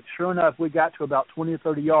close to it. Sure enough, we got to about 20 or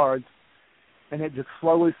 30 yards, and it just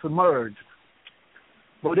slowly submerged.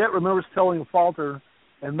 Bodette remembers telling a Falter,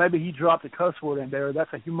 and maybe he dropped a cuss word in there, that's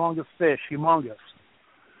a humongous fish, humongous.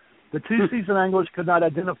 The two seasoned anglers could not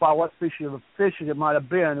identify what species of fish it might have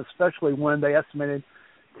been, especially when they estimated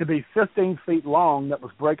to be 15 feet long that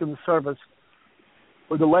was breaking the surface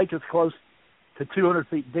where the lake is close to 200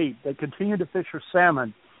 feet deep. They continued to fish for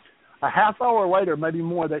salmon. A half hour later, maybe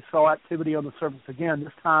more, they saw activity on the surface again.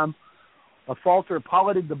 This time, a falter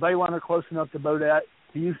piloted the bayliner close enough to Bodette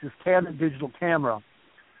to use his Canon digital camera.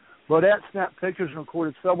 Bodette snapped pictures and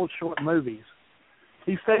recorded several short movies.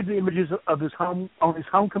 He saved the images of his home on his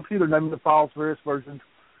home computer, naming the files various versions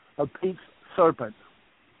of Pete's Serpent.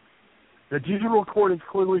 The digital recordings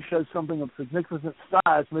clearly showed something of significant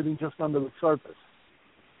size moving just under the surface.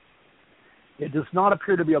 It does not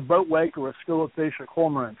appear to be a boat wake or a school of fish or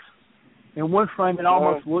cormorants. In one frame, it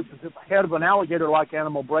almost looks as if the head of an alligator-like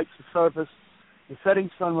animal breaks the surface, the setting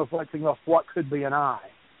sun reflecting off what could be an eye.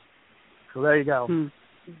 So there you go.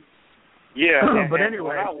 Yeah, but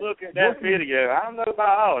anyway, when I look at that video, I'm no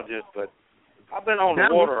biologist, but I've been on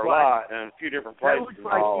the water a lot in a few different places and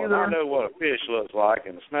all, and I know what a fish looks like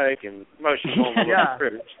and a snake and most of them little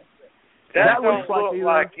critters. That don't look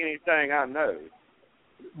like anything I know.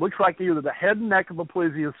 Looks like either the head and neck of a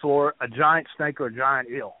plesiosaur, a giant snake, or a giant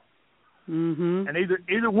eel. Mm-hmm. And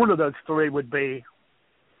either one of those three would be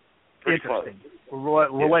interesting,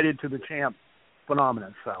 related to the Champ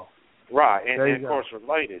phenomenon. So right, and of course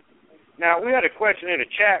related. Now, we had a question in the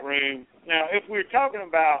chat room. Now, if we're talking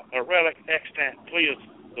about a relic extant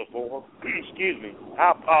plesiosaur, excuse me,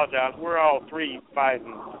 I apologize. We're all three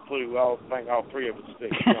fighting the flu. I think all three of us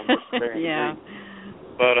speak. Yeah.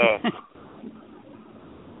 But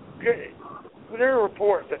there are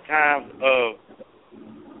reports at times of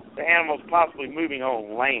the animals possibly moving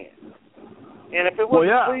on land. And if it was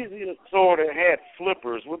a plesiosaur that had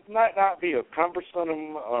flippers, would that not be a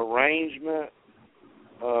cumbersome arrangement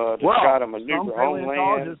to try to maneuver on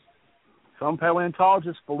land? Some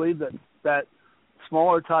paleontologists believe that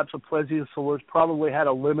smaller types of plesiosaurs probably had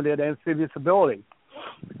a limited amphibious ability.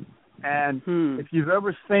 And if you've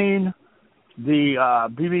ever seen the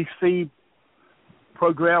BBC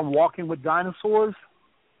program Walking with Dinosaurs.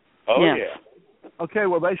 Oh, yeah. Okay,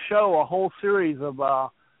 well, they show a whole series of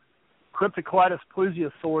Cryptozoological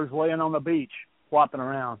plesiosaurs laying on the beach, flopping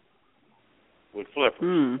around. With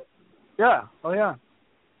flippers. Yeah, oh, yeah.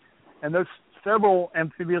 And there's several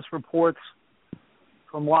amphibious reports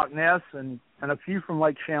from Loch Ness and a few from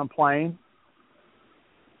Lake Champlain.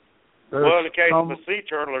 Well, in the case of a sea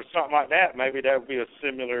turtle or something like that, maybe that would be a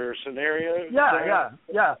similar scenario.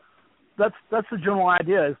 Yeah. That's the general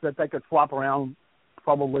idea, is that they could flop around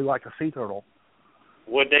probably like a sea turtle.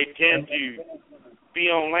 Would they tend to be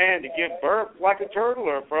on land to give birth like a turtle,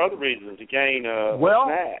 or for other reasons to gain a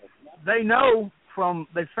snack? They know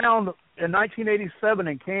they found in 1987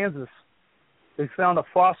 in Kansas, they found a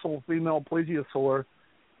fossil female plesiosaur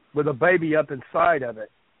with a baby up inside of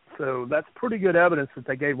it. So that's pretty good evidence that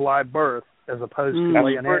they gave live birth as opposed to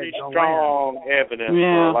laying eggs on land. Pretty strong evidence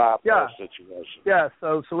for a live birth situation. Yeah,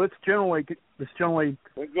 so it's generally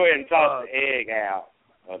we'll go ahead and toss the egg out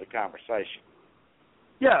of the conversation.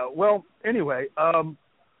 Yeah, well, anyway,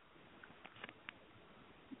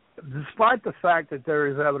 despite the fact that there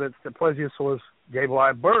is evidence that plesiosaurs gave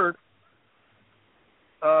live birth,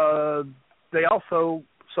 they also,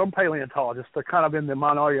 some paleontologists, they're kind of in the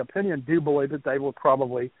minority opinion, do believe that they were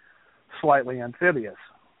probably slightly amphibious.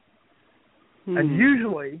 And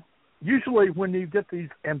usually when you get these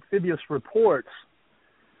amphibious reports,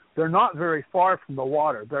 they're not very far from the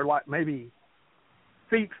water. They're like maybe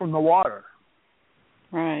feet from the water.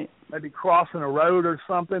 Right. Maybe crossing a road or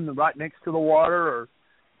something right next to the water, or,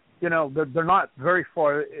 they're not very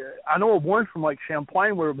far. I know of one from Lake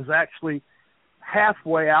Champlain where it was actually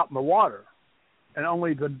halfway out in the water, and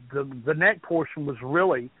only the neck portion was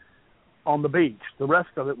really on the beach. The rest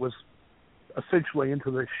of it was essentially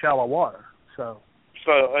into the shallow water. So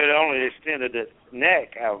it only extended its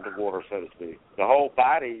neck out of the water, so to speak. The whole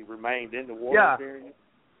body remained in the water. Yeah.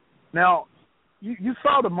 Now, you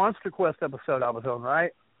saw the Monster Quest episode I was on,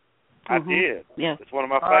 right? I did. Yeah. It's one of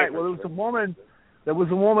my favorites. All right. Well, there was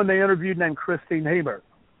a woman they interviewed named Christine Hebert.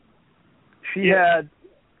 She had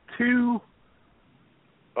 2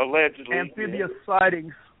 allegedly amphibious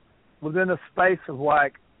sightings within a space of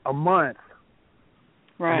like a month.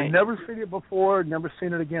 Right. They've never seen it before, never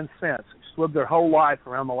seen it again since. She's lived their whole life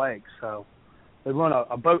around the lake. So they run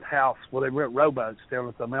a boat house where they rent rowboats down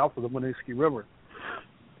at the mouth of the Winooski River,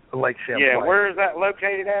 Lake Champlain. Yeah, where is that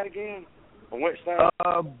located at again? On which side?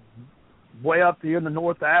 Way up the end of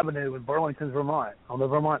North Avenue in Burlington, Vermont, on the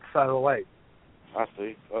Vermont side of the lake. I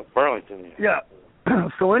see. Burlington. Yeah.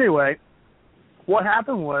 So anyway, what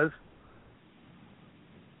happened was,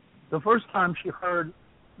 the first time she heard,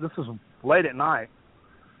 this was late at night,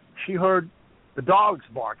 she heard the dogs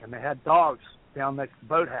barking. They had dogs down next to the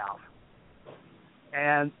boathouse.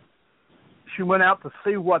 And she went out to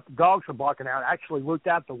see what the dogs were barking at, actually looked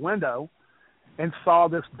out the window and saw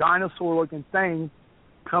this dinosaur-looking thing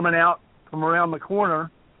coming out from around the corner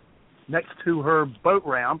next to her boat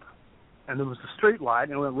ramp, and there was a street light,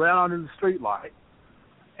 and it went right onto the street light,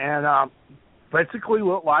 and basically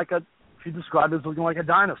looked like she described it as looking like a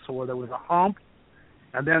dinosaur. There was a hump,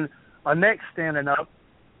 and then a neck standing up,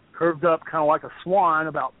 curved up kind of like a swan,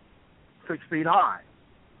 about 6 feet high.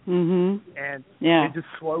 Mm-hmm. And it just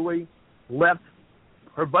slowly left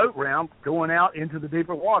her boat ramp going out into the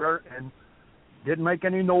deeper water and didn't make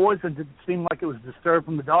any noise and didn't seem like it was disturbed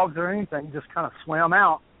from the dogs or anything, just kind of swam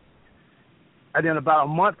out. And then about a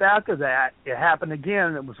month after that, it happened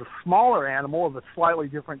again. It was a smaller animal of a slightly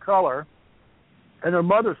different color, and her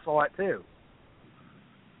mother saw it too.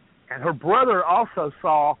 And her brother also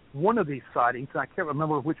saw one of these sightings, and I can't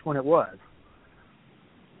remember which one it was.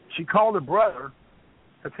 She called her brother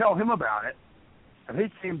to tell him about it, and he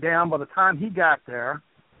came down. By the time he got there,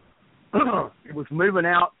 it was moving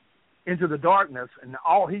out into the darkness, and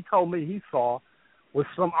all he told me he saw was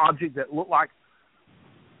some object that looked like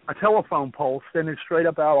a telephone pole standing straight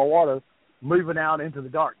up out of the water, moving out into the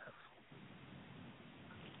darkness.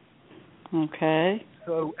 Okay.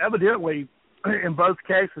 So evidently, in both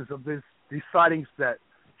cases of these sightings that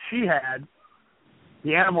she had,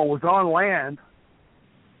 the animal was on land,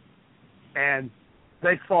 and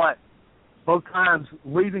they saw it both times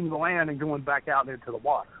leaving the land and going back out into the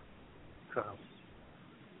water. So.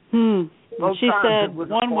 She said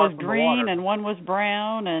one was green and one was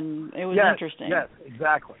brown, and it was interesting. Yes,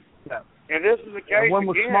 exactly. Yes. And this is the case and one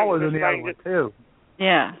was again, smaller than the other one, too.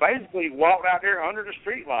 Yeah. Basically walked out there under the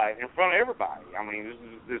street light in front of everybody. I mean,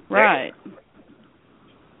 this right.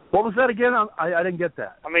 What was that again? I didn't get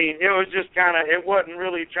that. I mean, it was just kind of, it wasn't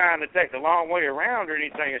really trying to take the long way around or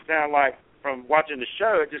anything. It sounded like from watching the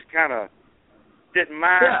show, it just kind of didn't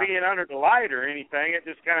mind being under the light or anything. It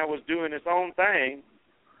just kind of was doing its own thing.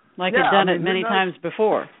 Like it's done it many times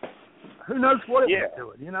before. Who knows what it was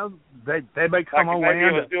doing? You know, they may come on land.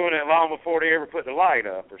 Maybe it was doing it long before they ever put the light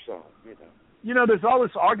up or something. You know, there's all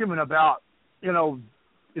this argument about, you know,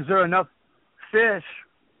 is there enough fish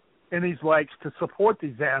in these lakes to support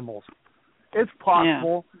these animals? It's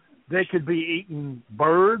possible they could be eating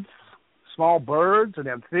birds, small birds, and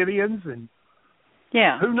amphibians, and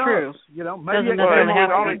who knows? True. You know, maybe it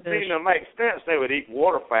only seemed to make sense they would eat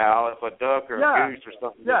waterfowl if a duck or a goose or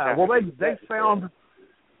something. Yeah, well,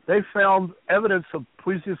 they found evidence of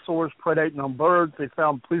plesiosaurs predating on birds. They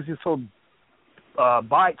found plesiosaur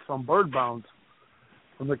bites on bird bones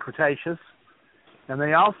from the Cretaceous, and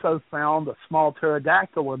they also found a small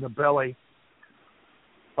pterodactyl in the belly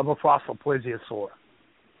of a fossil plesiosaur.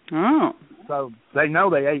 Oh. So they know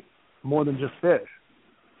they ate more than just fish.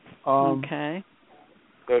 Okay.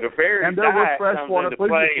 So the very diet comes into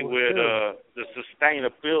play with the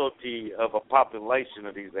sustainability of a population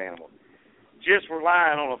of these animals. Just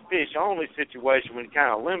relying on a fish-only situation would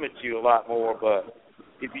kind of limit you a lot more, but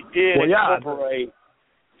if you did incorporate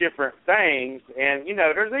different things, and, you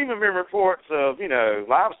know, there's even been reports of, you know,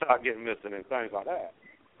 livestock getting missing and things like that.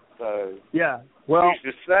 So, well,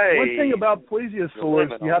 to say one thing about plesiosaurs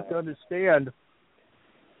you have to understand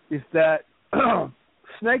is that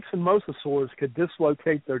snakes and mosasaurs could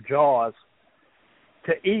dislocate their jaws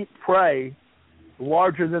to eat prey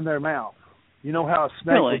larger than their mouth. You know how a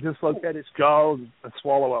snake would dislocate its jaw and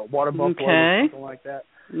swallow a water buffalo or something like that?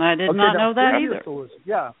 I did not know that either.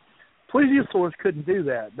 Yeah. Plesiosaurs couldn't do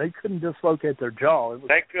that. They couldn't dislocate their jaw.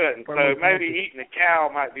 They couldn't. So maybe eating a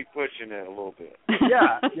cow might be pushing it a little bit.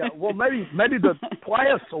 Yeah. Well, maybe the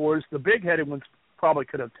pliosaurs, the big-headed ones, probably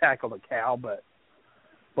could have tackled a cow, but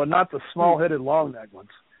not the small-headed, long-necked ones.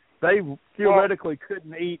 They theoretically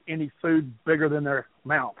couldn't eat any food bigger than their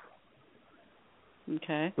mouth.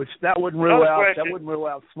 Okay. Which that wouldn't rule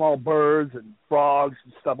out small birds and frogs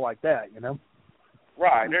and stuff like that, you know.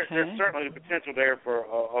 Right. There's certainly the potential there for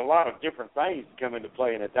a lot of different things to come into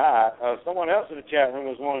play in a diet. Someone else in the chat room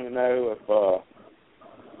was wanting to know if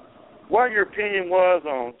what your opinion was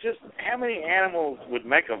on just how many animals would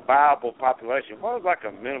make a viable population. What was like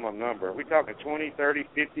a minimum number? Are we talking 20, 30,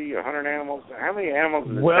 50, 100 animals? How many animals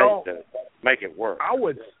does it take to make it work?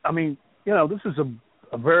 I mean, you know, this is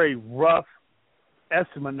a very rough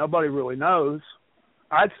estimate. Nobody really knows.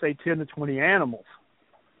 I'd say 10 to 20 animals.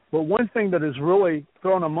 But one thing that has really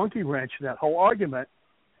thrown a monkey wrench in that whole argument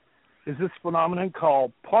is this phenomenon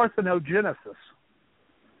called parthenogenesis.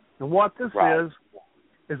 And what this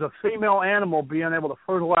is a female animal being able to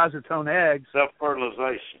fertilize its own eggs.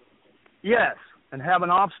 Self-fertilization. Yes, and have an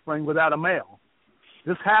offspring without a male.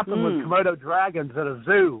 This happened with Komodo dragons at a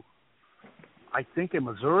zoo, I think in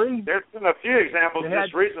Missouri. There's been a few examples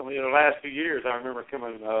just recently in the last few years. I remember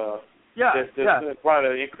coming There's quite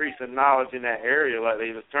an increase in knowledge in that area lately.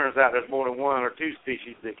 It turns out there's more than one or two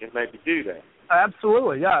species that can maybe do that.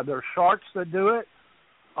 Absolutely, yeah. There are sharks that do it,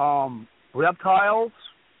 reptiles.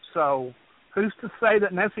 So who's to say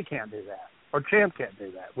that Nessie can't do that or Champ can't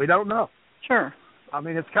do that? We don't know. Sure. I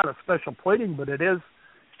mean, it's kind of special pleading, but it is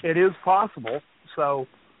possible. So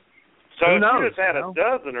who knows? If you just had a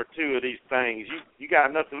dozen or two of these things, you got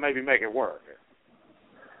enough to maybe make it work.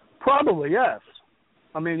 Probably, yes.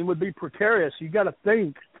 I mean, it would be precarious. You got to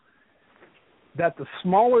think that the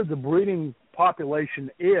smaller the breeding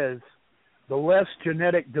population is, the less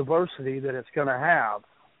genetic diversity that it's going to have.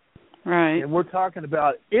 Right. And we're talking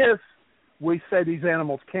about if we say these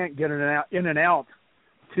animals can't get in and out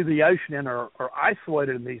to the ocean and are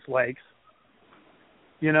isolated in these lakes,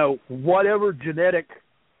 whatever genetic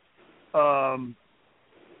problems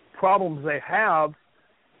they have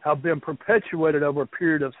been perpetuated over a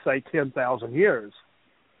period of, say, 10,000 years.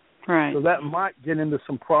 Right. So that might get into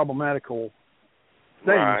some problematical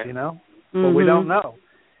things, Mm-hmm. but we don't know.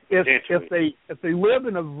 If they live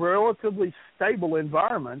in a relatively stable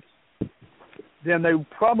environment, then they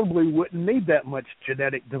probably wouldn't need that much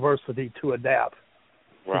genetic diversity to adapt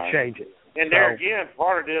to changes. And there again,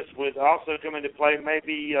 part of this would also come into play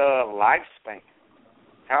maybe lifespan.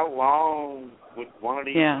 How long would one of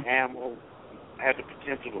these animals have the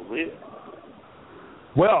potential to live?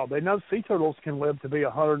 Well, they know sea turtles can live to be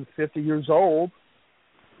 150 years old.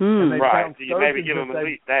 Right, so you maybe give them at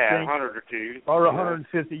least that, 100 or two. Or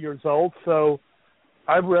 150 years old. So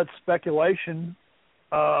I've read speculation,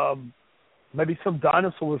 maybe some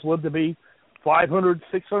dinosaurs live to be 500,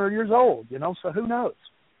 600 years old, so who knows?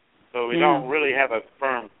 So we don't really have a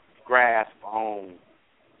firm grasp on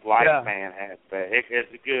lifespan aspect.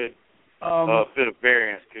 It's a good bit of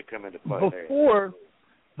variance could come into play there.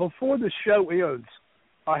 Before the show ends,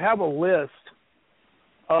 I have a list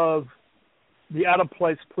of the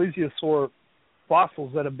out-of-place plesiosaur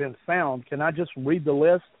fossils that have been found. Can I just read the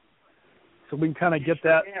list so we can kind of get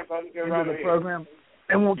that into the program?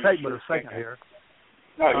 It won't take but a second here.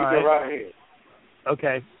 No, you go right ahead.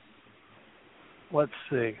 Okay. Let's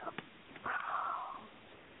see.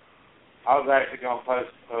 I was actually going to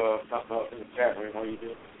post something up in the chat room while you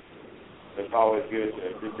do. It's always good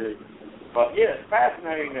to do. But, yeah, it's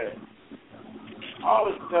fascinating that all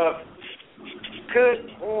this stuff could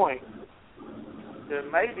point to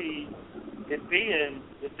maybe it being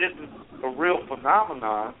that this is a real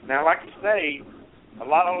phenomenon. Now, like you say, a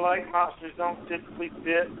lot of lake monsters don't typically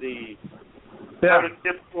fit the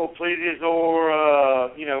prototypical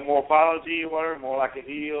plesiosaur, morphology or whatever, more like a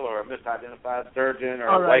eel or a misidentified sturgeon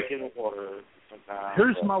or a lake in the water sometimes.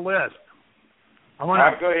 Here's my list. All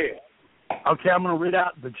right, go ahead. Okay, I'm going to read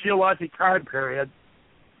out the geologic time period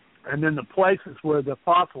and then the places where the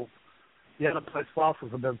out-of-place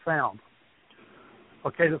fossils have been found.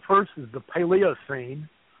 Okay, the first is the Paleocene.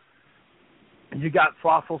 And you got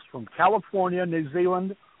fossils from California, New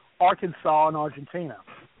Zealand, Arkansas, and Argentina,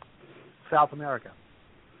 South America.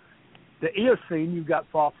 The Eocene, you've got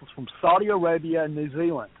fossils from Saudi Arabia and New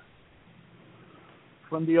Zealand.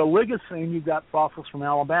 From the Oligocene, you've got fossils from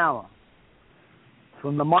Alabama.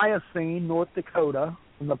 From the Miocene, North Dakota.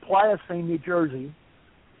 From the Pliocene, New Jersey.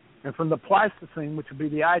 And from the Pleistocene, which would be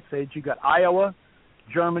the Ice Age, you've got Iowa,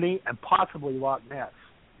 Germany, and possibly Loch Ness.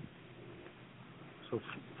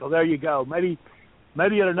 So there you go. Maybe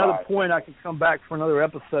at another point I can come back for another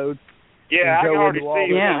episode. Yeah, I can already see we're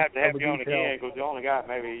going to have you on again because we only got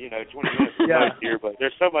maybe 20 minutes left here, but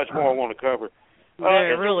there's so much more I want to cover.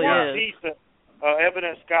 There really is. Piece of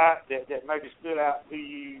evidence, Scott, that maybe stood out to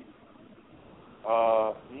you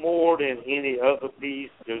more than any other piece?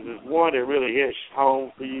 There's one that really hits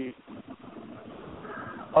home for you.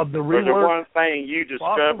 Of the rework, was there one thing you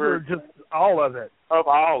discovered? Or just all of it? Of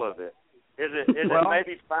all of it. Is it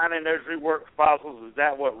maybe finding those reworked fossils? Is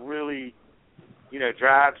that what really,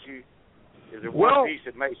 drives you? Is there one piece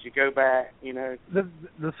that makes you go back?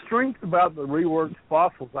 The strength about the reworked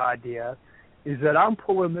fossils idea is that I'm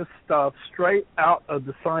pulling this stuff straight out of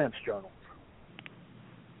the science journals.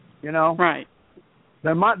 Right.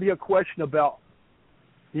 There might be a question about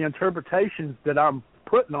the interpretations that I'm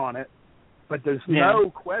putting on it, but there's no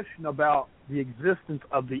question about the existence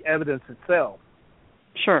of the evidence itself.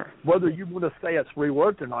 Sure. Whether you want to say it's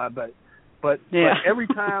reworked or not, but every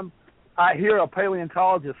time I hear a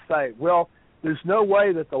paleontologist say, well, there's no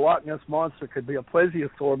way that the Loch Ness Monster could be a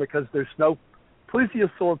plesiosaur because there's no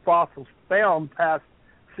plesiosaur fossils found past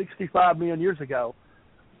 65 million years ago,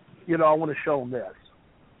 I want to show them this.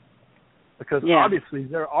 Because obviously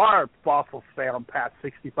there are fossils found past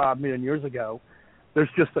 65 million years ago. There's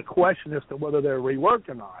just a question as to whether they're reworked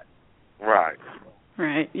or not. Right.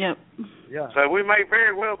 Right, yep. Yeah. So we may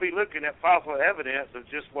very well be looking at fossil evidence of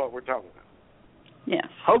just what we're talking about. Yes.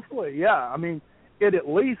 Hopefully, yeah. I mean, it at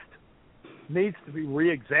least needs to be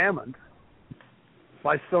re-examined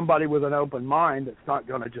by somebody with an open mind that's not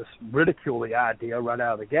going to just ridicule the idea right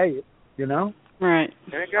out of the gate, you know? Right.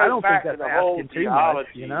 And it goes back to the whole geology,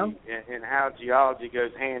 you know? and how geology goes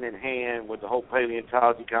hand in hand with the whole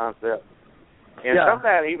paleontology concept. And Yeah. some of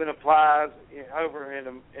that even applies over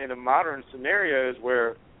in the modern scenarios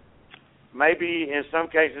where maybe in some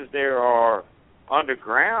cases there are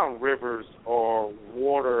underground rivers or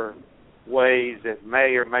waterways that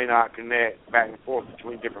may or may not connect back and forth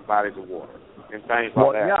between different bodies of water and things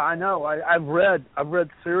like that. Yeah, I know. I've read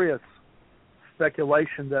serious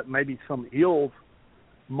speculation that maybe some eels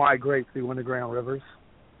migrate through underground rivers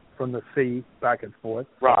from the sea back and forth.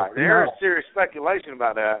 Right. There is serious speculation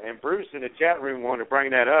about that, and Bruce in the chat room wanted to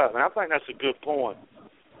bring that up, and I think that's a good point.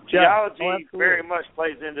 Geology very much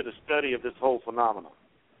plays into the study of this whole phenomenon.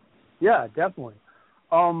 Yeah, definitely.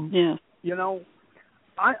 Yeah. You know,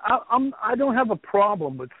 I don't have a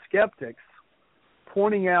problem with skeptics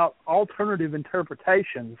pointing out alternative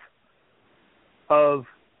interpretations of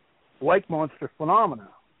lake monster phenomena.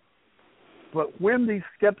 But when these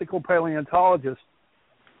skeptical paleontologists,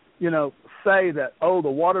 you know, say that, oh, the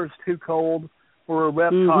water's too cold for a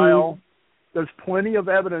reptile, there's plenty of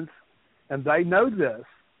evidence, and they know this,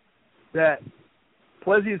 that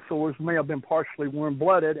plesiosaurs may have been partially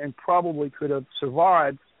warm-blooded and probably could have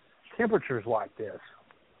survived temperatures like this.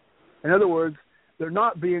 In other words, they're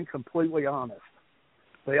not being completely honest.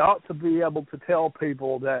 They ought to be able to tell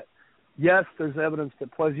people that, yes, there's evidence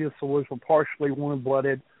that plesiosaurs were partially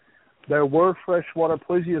warm-blooded. There were freshwater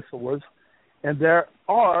plesiosaurs, and there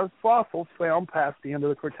are fossils found past the end of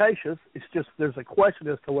the Cretaceous. It's just there's a question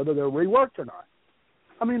as to whether they're reworked or not.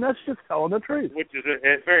 I mean, that's just telling the truth. Which is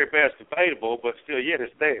at very best debatable, but still yet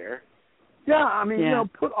it's there. Yeah, I mean, you know,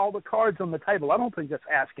 put all the cards on the table. I don't think that's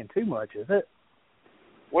asking too much, is it?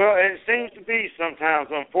 Well, it seems to be sometimes,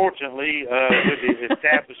 unfortunately, with the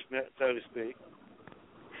establishment, so to speak.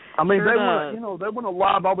 I mean, they want to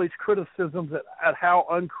lob all these criticisms at how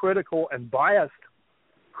uncritical and biased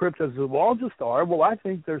cryptozoologists are. Well, I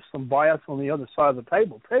think there's some bias on the other side of the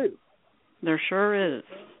table, too. There sure is.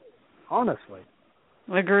 Honestly.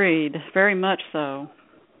 Agreed. Very much so.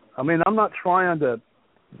 I mean, I'm not trying to,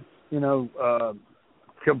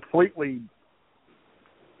 completely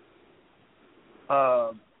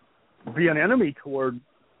be an enemy toward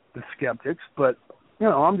the skeptics, but,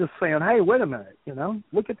 I'm just saying, hey, wait a minute,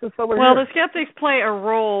 look at this over here. Well, the skeptics play a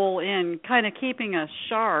role in kind of keeping us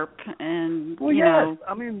sharp and, yes.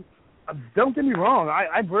 I mean, don't get me wrong.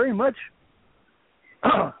 I very much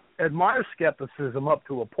admire skepticism up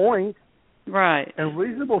to a point. Right. And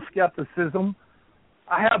reasonable skepticism,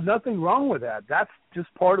 I have nothing wrong with that. That's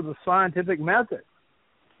just part of the scientific method.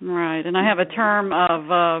 Right. And I have a term of,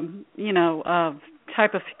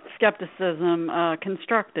 type of skepticism,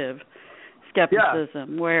 constructive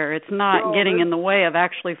skepticism, where it's not getting in the way of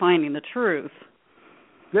actually finding the truth.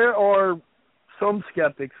 There are some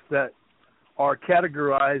skeptics that are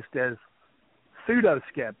categorized as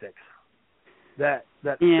pseudo-skeptics that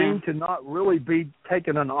seem to not really be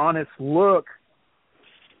taking an honest look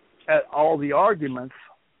at all the arguments,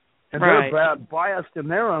 and they're biased in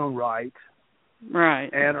their own right,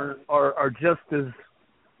 and are just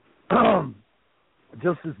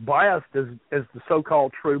as biased as the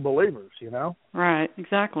so-called true believers, Right,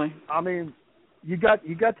 exactly. I mean, you got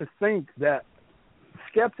to think that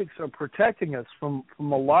skeptics are protecting us from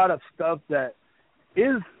a lot of stuff that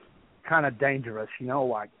is kind of dangerous,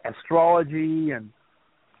 like astrology and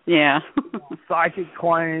psychic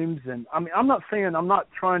claims. And I mean, I'm not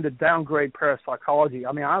trying to downgrade parapsychology.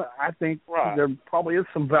 I mean, I think there probably is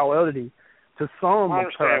some validity to some of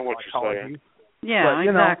parapsychology. Yeah, but,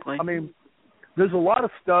 exactly. I mean, there's a lot of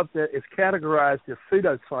stuff that is categorized as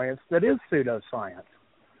pseudoscience that is pseudoscience.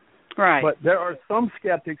 Right. But there are some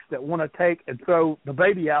skeptics that want to take and throw the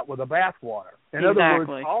baby out with the bathwater. In other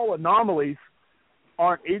words, all anomalies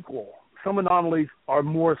aren't equal. Some anomalies are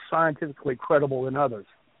more scientifically credible than others.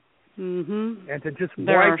 Mm-hmm. And to just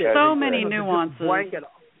there are so many nuances.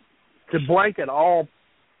 To blanket all,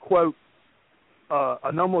 quote,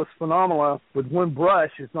 anomalous phenomena with one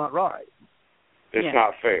brush is not right. It's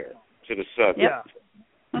not fair to the subject. Yeah,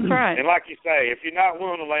 that's right. And like you say, if you're not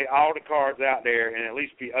willing to lay all the cards out there and at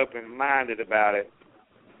least be open-minded about it,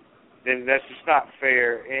 then that's just not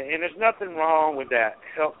fair. And there's nothing wrong with that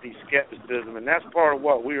healthy skepticism, and that's part of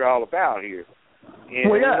what we're all about here.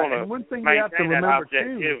 And we want to maintain that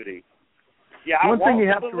objectivity. One thing you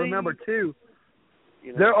have to remember, too,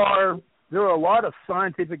 there are there are a lot of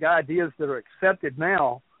scientific ideas that are accepted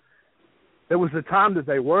now. There was a time that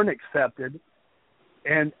they weren't accepted,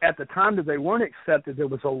 and at the time that they weren't accepted, there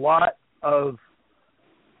was a lot of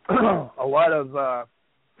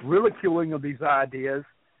ridiculing of these ideas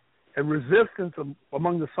and resistance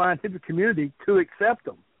among the scientific community to accept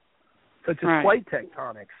them, such as plate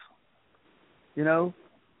tectonics. You know,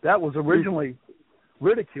 that was originally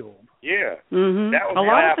ridiculed. Yeah, Mm-hmm. that was a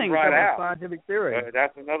lot of things right out. Scientific theory.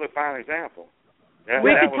 That's another fine example.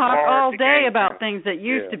 We could talk all day about things that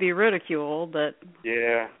used to be ridiculed that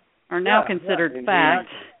are now considered fact.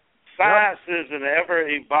 Science is an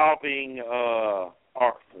ever-evolving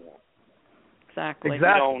art form. Exactly. We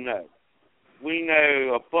don't know. We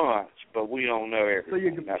know a bunch, but we don't know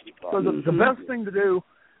everything. So the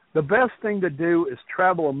best thing to do is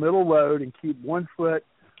travel a middle road and keep 1 foot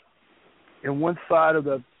in one side of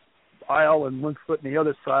the aisle and 1 foot in the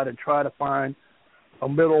other side, and try to find a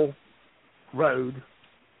middle road.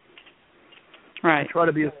 Right. And try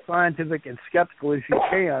to be as scientific and skeptical as you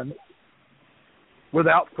can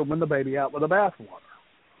without throwing the baby out with the bathwater.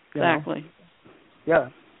 Exactly. Yeah.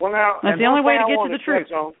 Well, now, that's the only way to get to the truth.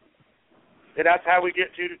 That's how we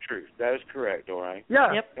get to the truth. That is correct, Dorraine.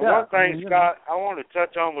 Yeah. Yep. And one thing, Scott, I want to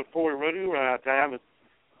touch on before we run out of time is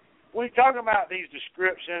when we talk about these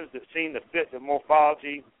descriptions that seem to fit the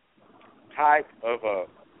morphology type of a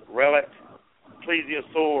Relict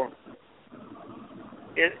Plesiosaur,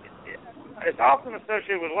 it's often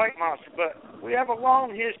associated with lake monster, but we have a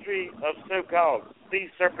long history of so-called sea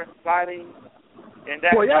serpent sightings and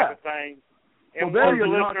that type of thing. And one of the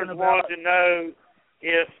listeners wanted to know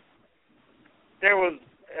if there was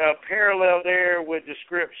a parallel there with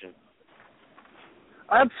description.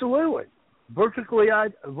 Absolutely. Vertically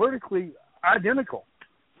identical.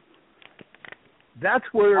 That's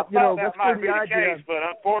where, that's where the idea. Case, but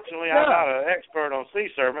unfortunately, I'm not an expert on sea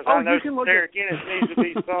serpents. I know there again it seems to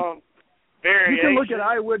be some variation.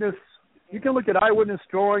 You can look at eyewitness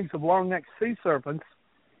drawings of long-necked sea serpents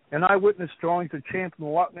and eyewitness drawings of Champlain the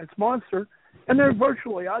Loch Ness Monster, and they're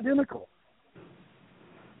virtually identical.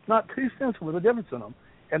 Not 2 cents with a difference in them.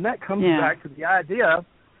 And that comes back to the idea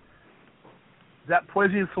that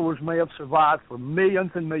plesiosaurs may have survived for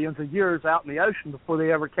millions and millions of years out in the ocean before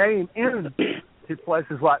they ever came into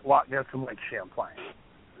places like Loch Ness and Lake Champlain.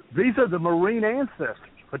 These are the marine ancestors,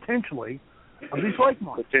 potentially, of these lake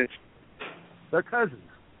monsters. They're cousins,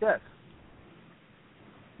 yes.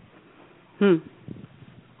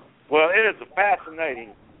 Well, it is a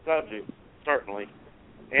fascinating subject, certainly.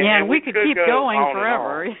 And we could keep going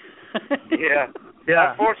forever. Yeah.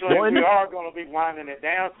 Unfortunately, we are going to be winding it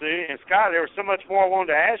down soon. And, Scott, there was so much more I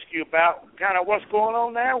wanted to ask you about kind of what's going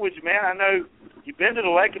on now with you, man. I know you've been to the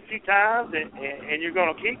lake a few times, and you're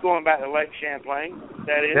going to keep going back to Lake Champlain,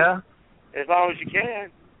 that is, as long as you can.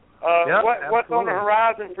 What's on the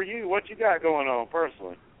horizon for you? What you got going on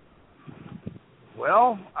personally?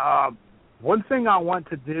 Well, one thing I want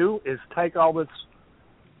to do is take all this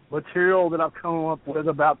material that I've come up with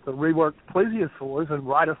about the reworked plesiosaurs and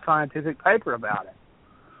write a scientific paper about it.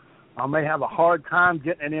 I may have a hard time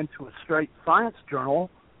getting it into a straight science journal,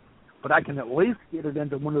 but I can at least get it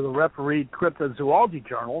into one of the refereed cryptozoology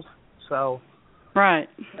journals. So that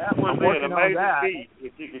would be an amazing feat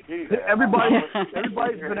if you could do that.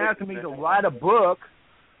 Everybody's been asking me to write a book,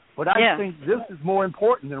 but I think this is more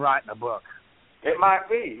important than writing a book. It might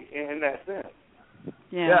be in that sense.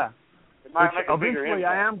 Yeah. Eventually,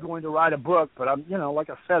 I am going to write a book, but I'm, like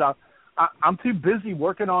I said, I'm too busy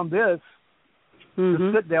working on this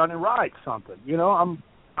to sit down and write something.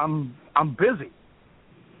 I'm busy.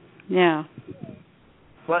 Yeah.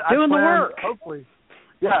 But doing the work.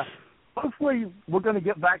 Hopefully, we're going to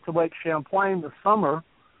get back to Lake Champlain this summer.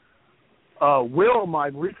 Will, my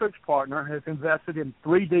research partner, has invested in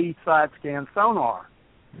 3D side scan sonar,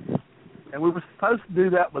 and we were supposed to do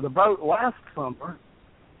that with a boat last summer.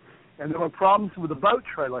 And there were problems with the boat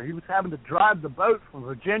trailer. He was having to drive the boat from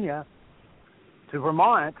Virginia to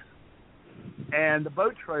Vermont, and the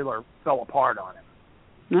boat trailer fell apart on him.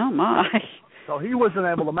 Oh, my. So he wasn't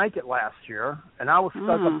able to make it last year, and I was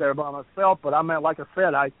stuck up there by myself. But like I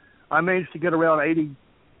said, I managed to get around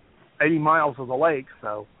 80 miles of the lake.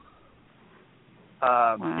 So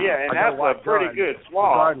and that's a pretty good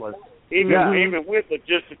swath. Regardless, even with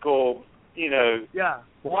logistical,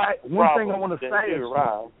 One thing I want to say is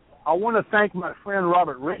I want to thank my friend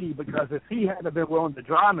Robert Reedy, because if he hadn't been willing to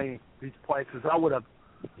drive me these places, I would have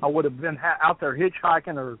been out there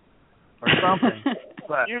hitchhiking or something.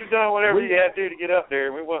 But you've done whatever you had to do to get up there,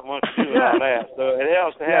 and we wasn't much to do all that. So it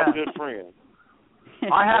helps to have good friends.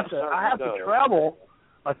 I have to travel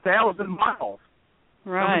 1,000 miles.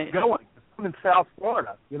 Right. Going. in South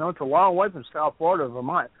Florida. You know, it's a long way from South Florida to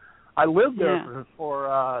Vermont. I lived there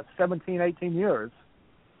for 17, 18 years.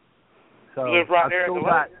 So you live right there at the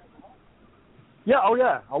lake? Yeah, oh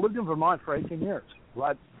yeah. I lived in Vermont for 18 years,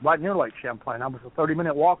 right near Lake Champlain. I was a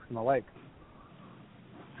 30-minute walk from the lake.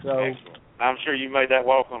 So excellent. I'm sure you made that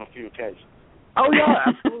walk on a few occasions. Oh yeah,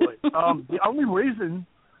 absolutely. The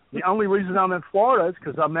only reason I'm in Florida is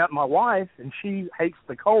because I met my wife, and she hates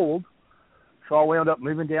the cold, so I wound up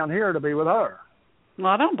moving down here to be with her. Well,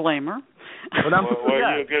 I don't blame her. But I'm,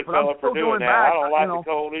 you're a good fellow for doing that. I don't like the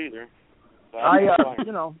cold either. So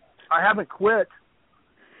I haven't quit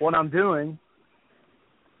what I'm doing,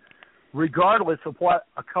 regardless of what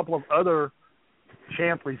a couple of other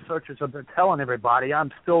champ researchers have been telling everybody.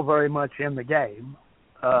 I'm still very much in the game.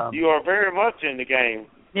 You are very much in the game.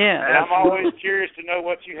 Yeah. And I'm always curious to know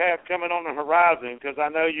what you have coming on the horizon, because I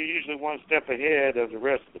know you're usually one step ahead of the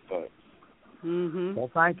rest of the folks. Mm-hmm. Well,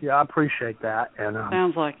 thank you. I appreciate that. And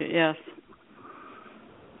sounds like it, yes.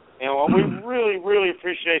 And we really, really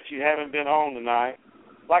appreciate you having been on tonight.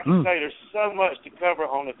 Like you say, there's so much to cover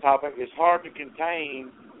on the topic. It's hard to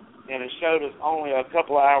contain, and a show that's only a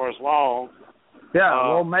couple of hours long. Yeah,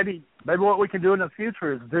 well, maybe what we can do in the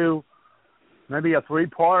future is do maybe a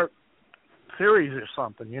 3-part series or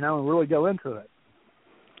something, you know, and really go into it.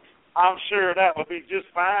 I'm sure that would be just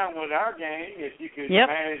fine with our game if you could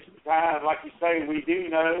manage the time. Like you say, we do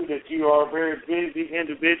know that you are a very busy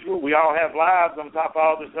individual. We all have lives on top of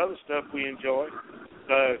all this other stuff we enjoy.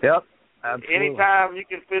 So absolutely. Anytime you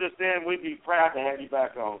can fit us in, we'd be proud to have you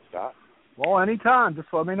back on, Scott. Well, anytime. Just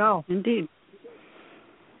let me know. Indeed.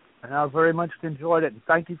 And I very much enjoyed it. And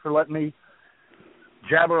thank you for letting me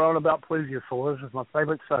jabber on about plesiosaurs. It's my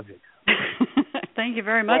favorite subject. Thank you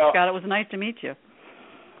very much, Scott. It was nice to meet you.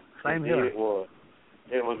 Same here. It was.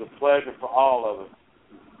 It was a pleasure for all of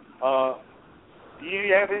us. Do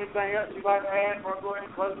you have anything else you'd like to add before I go ahead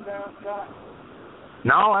and close it down, Scott?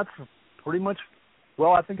 No, that's pretty much,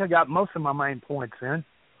 well, I think I got most of my main points in.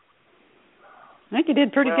 I think you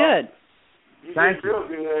did pretty good. You did real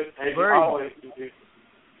good, as you always do.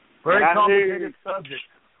 Very complicated subject.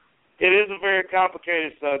 It is a very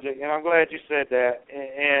complicated subject, and I'm glad you said that.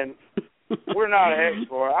 And we're not an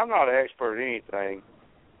expert. I'm not an expert at anything.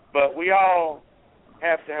 But we all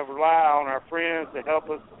have to rely on our friends to help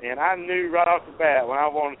us. And I knew right off the bat when I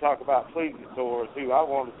wanted to talk about plesiosaurs who I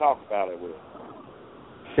wanted to talk about it with.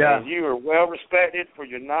 Yeah. And you are well respected for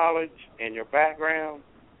your knowledge and your background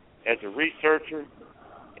as a researcher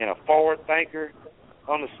and a forward thinker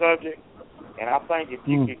on the subject. And I think if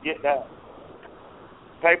you could get that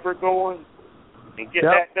paper going and get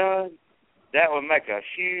that done, that would make a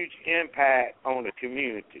huge impact on the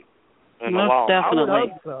community. Most definitely. I would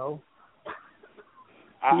hope so.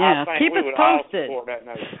 I think keep we us would posted. all support that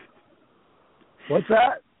notion. What's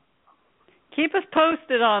that? Keep us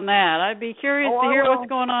posted on that. I'd be curious to hear what's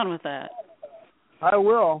going on with that. I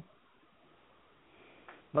will.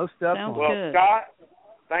 Most definitely. Sounds well, good. Scott,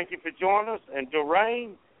 thank you for joining us. And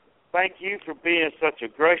Dorraine, thank you for being such a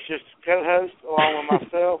gracious co-host along with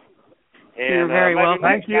myself. And, you're very welcome.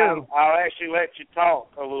 Thank you. I'll actually let you talk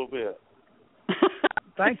a little bit.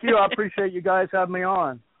 Thank you. I appreciate you guys having me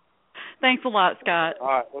on. Thanks a lot, Scott. All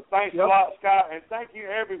right. Well, thanks a lot, Scott, and thank you,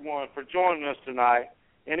 everyone, for joining us tonight.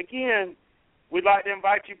 And, again, we'd like to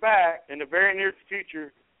invite you back in the very near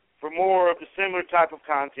future for more of the similar type of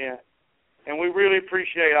content, and we really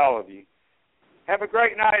appreciate all of you. Have a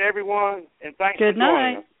great night, everyone, and thanks for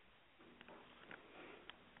joining us.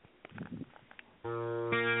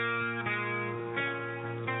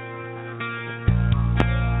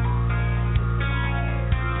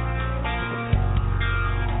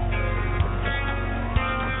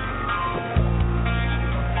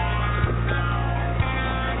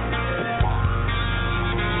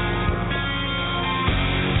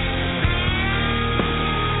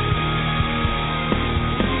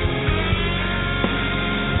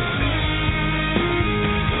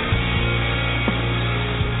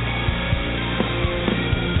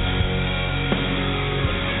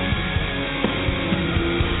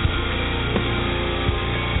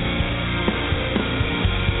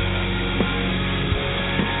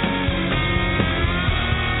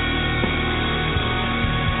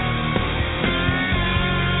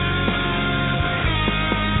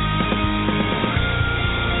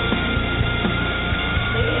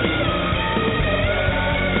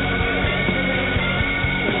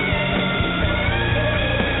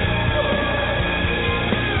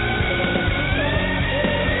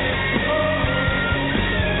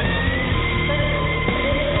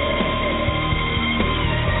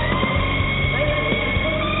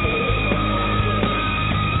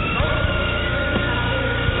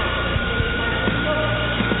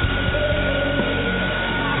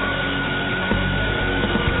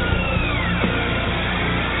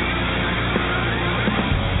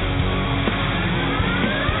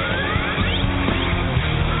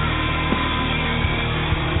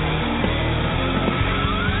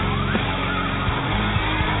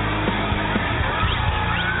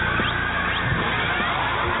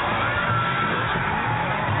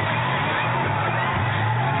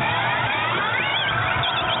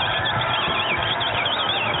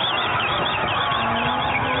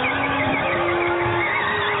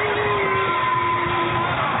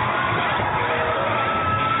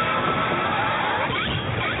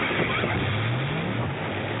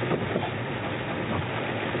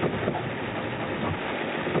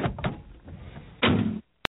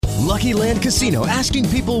 Lucky Land Casino, asking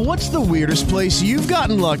people, what's the weirdest place you've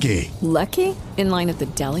gotten lucky? Lucky? In line at the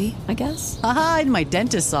deli, I guess? Aha, in my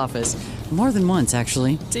dentist's office. More than once,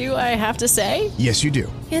 actually. Do I have to say? Yes, you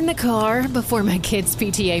do. In the car before my kids'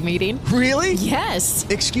 PTA meeting. Really? Yes.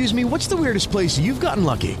 Excuse me, what's the weirdest place you've gotten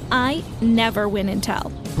lucky? I never win and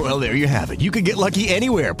tell. Well, there you have it. You can get lucky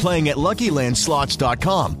anywhere, playing at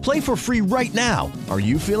LuckyLandSlots.com. Play for free right now. Are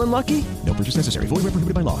you feeling lucky? No purchase necessary. Void where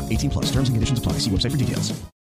prohibited by law. 18+. Terms and conditions apply. See website for details.